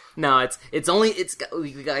 wait. No,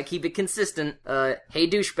 we gotta keep it consistent. Hey,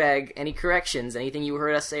 douchebag, any corrections, anything you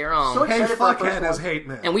heard us say wrong? So Hey, excited for our first fuckhead one. is hate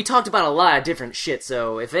man. And we talked about a lot of different shit,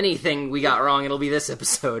 so if anything we got wrong, it'll be this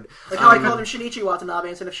episode. Like how I called him Shinichi Watanabe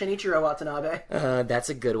instead of Shinichiro Watanabe. That's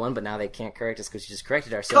a good one, but now they can't correct us because you just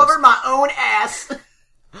corrected ourselves. Cover my own ass!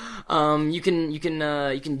 You can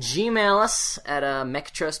Gmail us at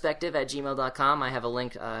mechtrospective@gmail.com. I have a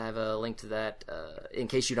link to that in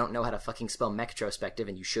case you don't know how to fucking spell mechtrospective,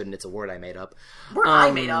 and you shouldn't. It's a word I made up. Word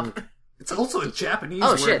I made up. It's also a Japanese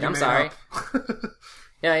Oh word. shit! you I'm made sorry. up.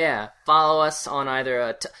 Yeah. Follow us on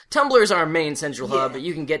either Tumblr is our main central hub, but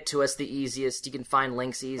you can get to us the easiest. You can find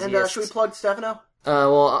links easiest. And should we plug Stefano?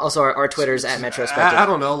 Well, also our Twitter's at Metrospective. I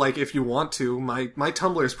don't know, like, if you want to. My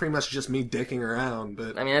Tumblr is pretty much just me dicking around,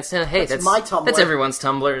 but... I mean, that's my Tumblr. That's everyone's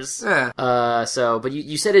Tumblrs. Yeah. But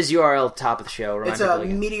you said his URL top of the show. It's Remind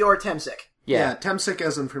me Meteor Temsic. Yeah, Temsic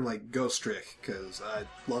as in from, like, Ghost Trick, because I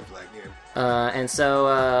love that game. And so,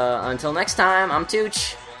 until next time, I'm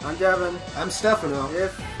Tooch. I'm Devin. I'm Stefano.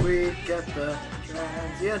 If we get the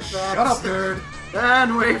transient Shut up, nerd!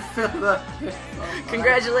 then we fill the...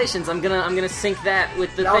 Congratulations! I'm gonna sync that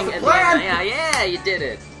with the That thing was the at plan! the end. Yeah, you did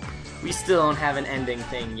it. We still don't have an ending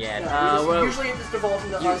thing yet. Usually it just devolves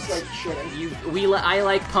into us, like, shitting. I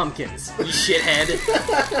like pumpkins. You shithead.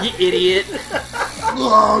 You idiot.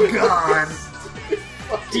 Oh, God!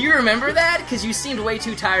 Do you remember that? Because you seemed way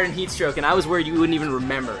too tired in Heatstroke, and I was worried you wouldn't even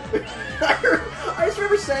remember it. I just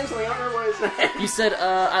remember saying something, I don't remember what I said. You said,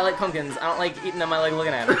 I like pumpkins. I don't like eating them, I like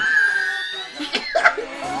looking at them.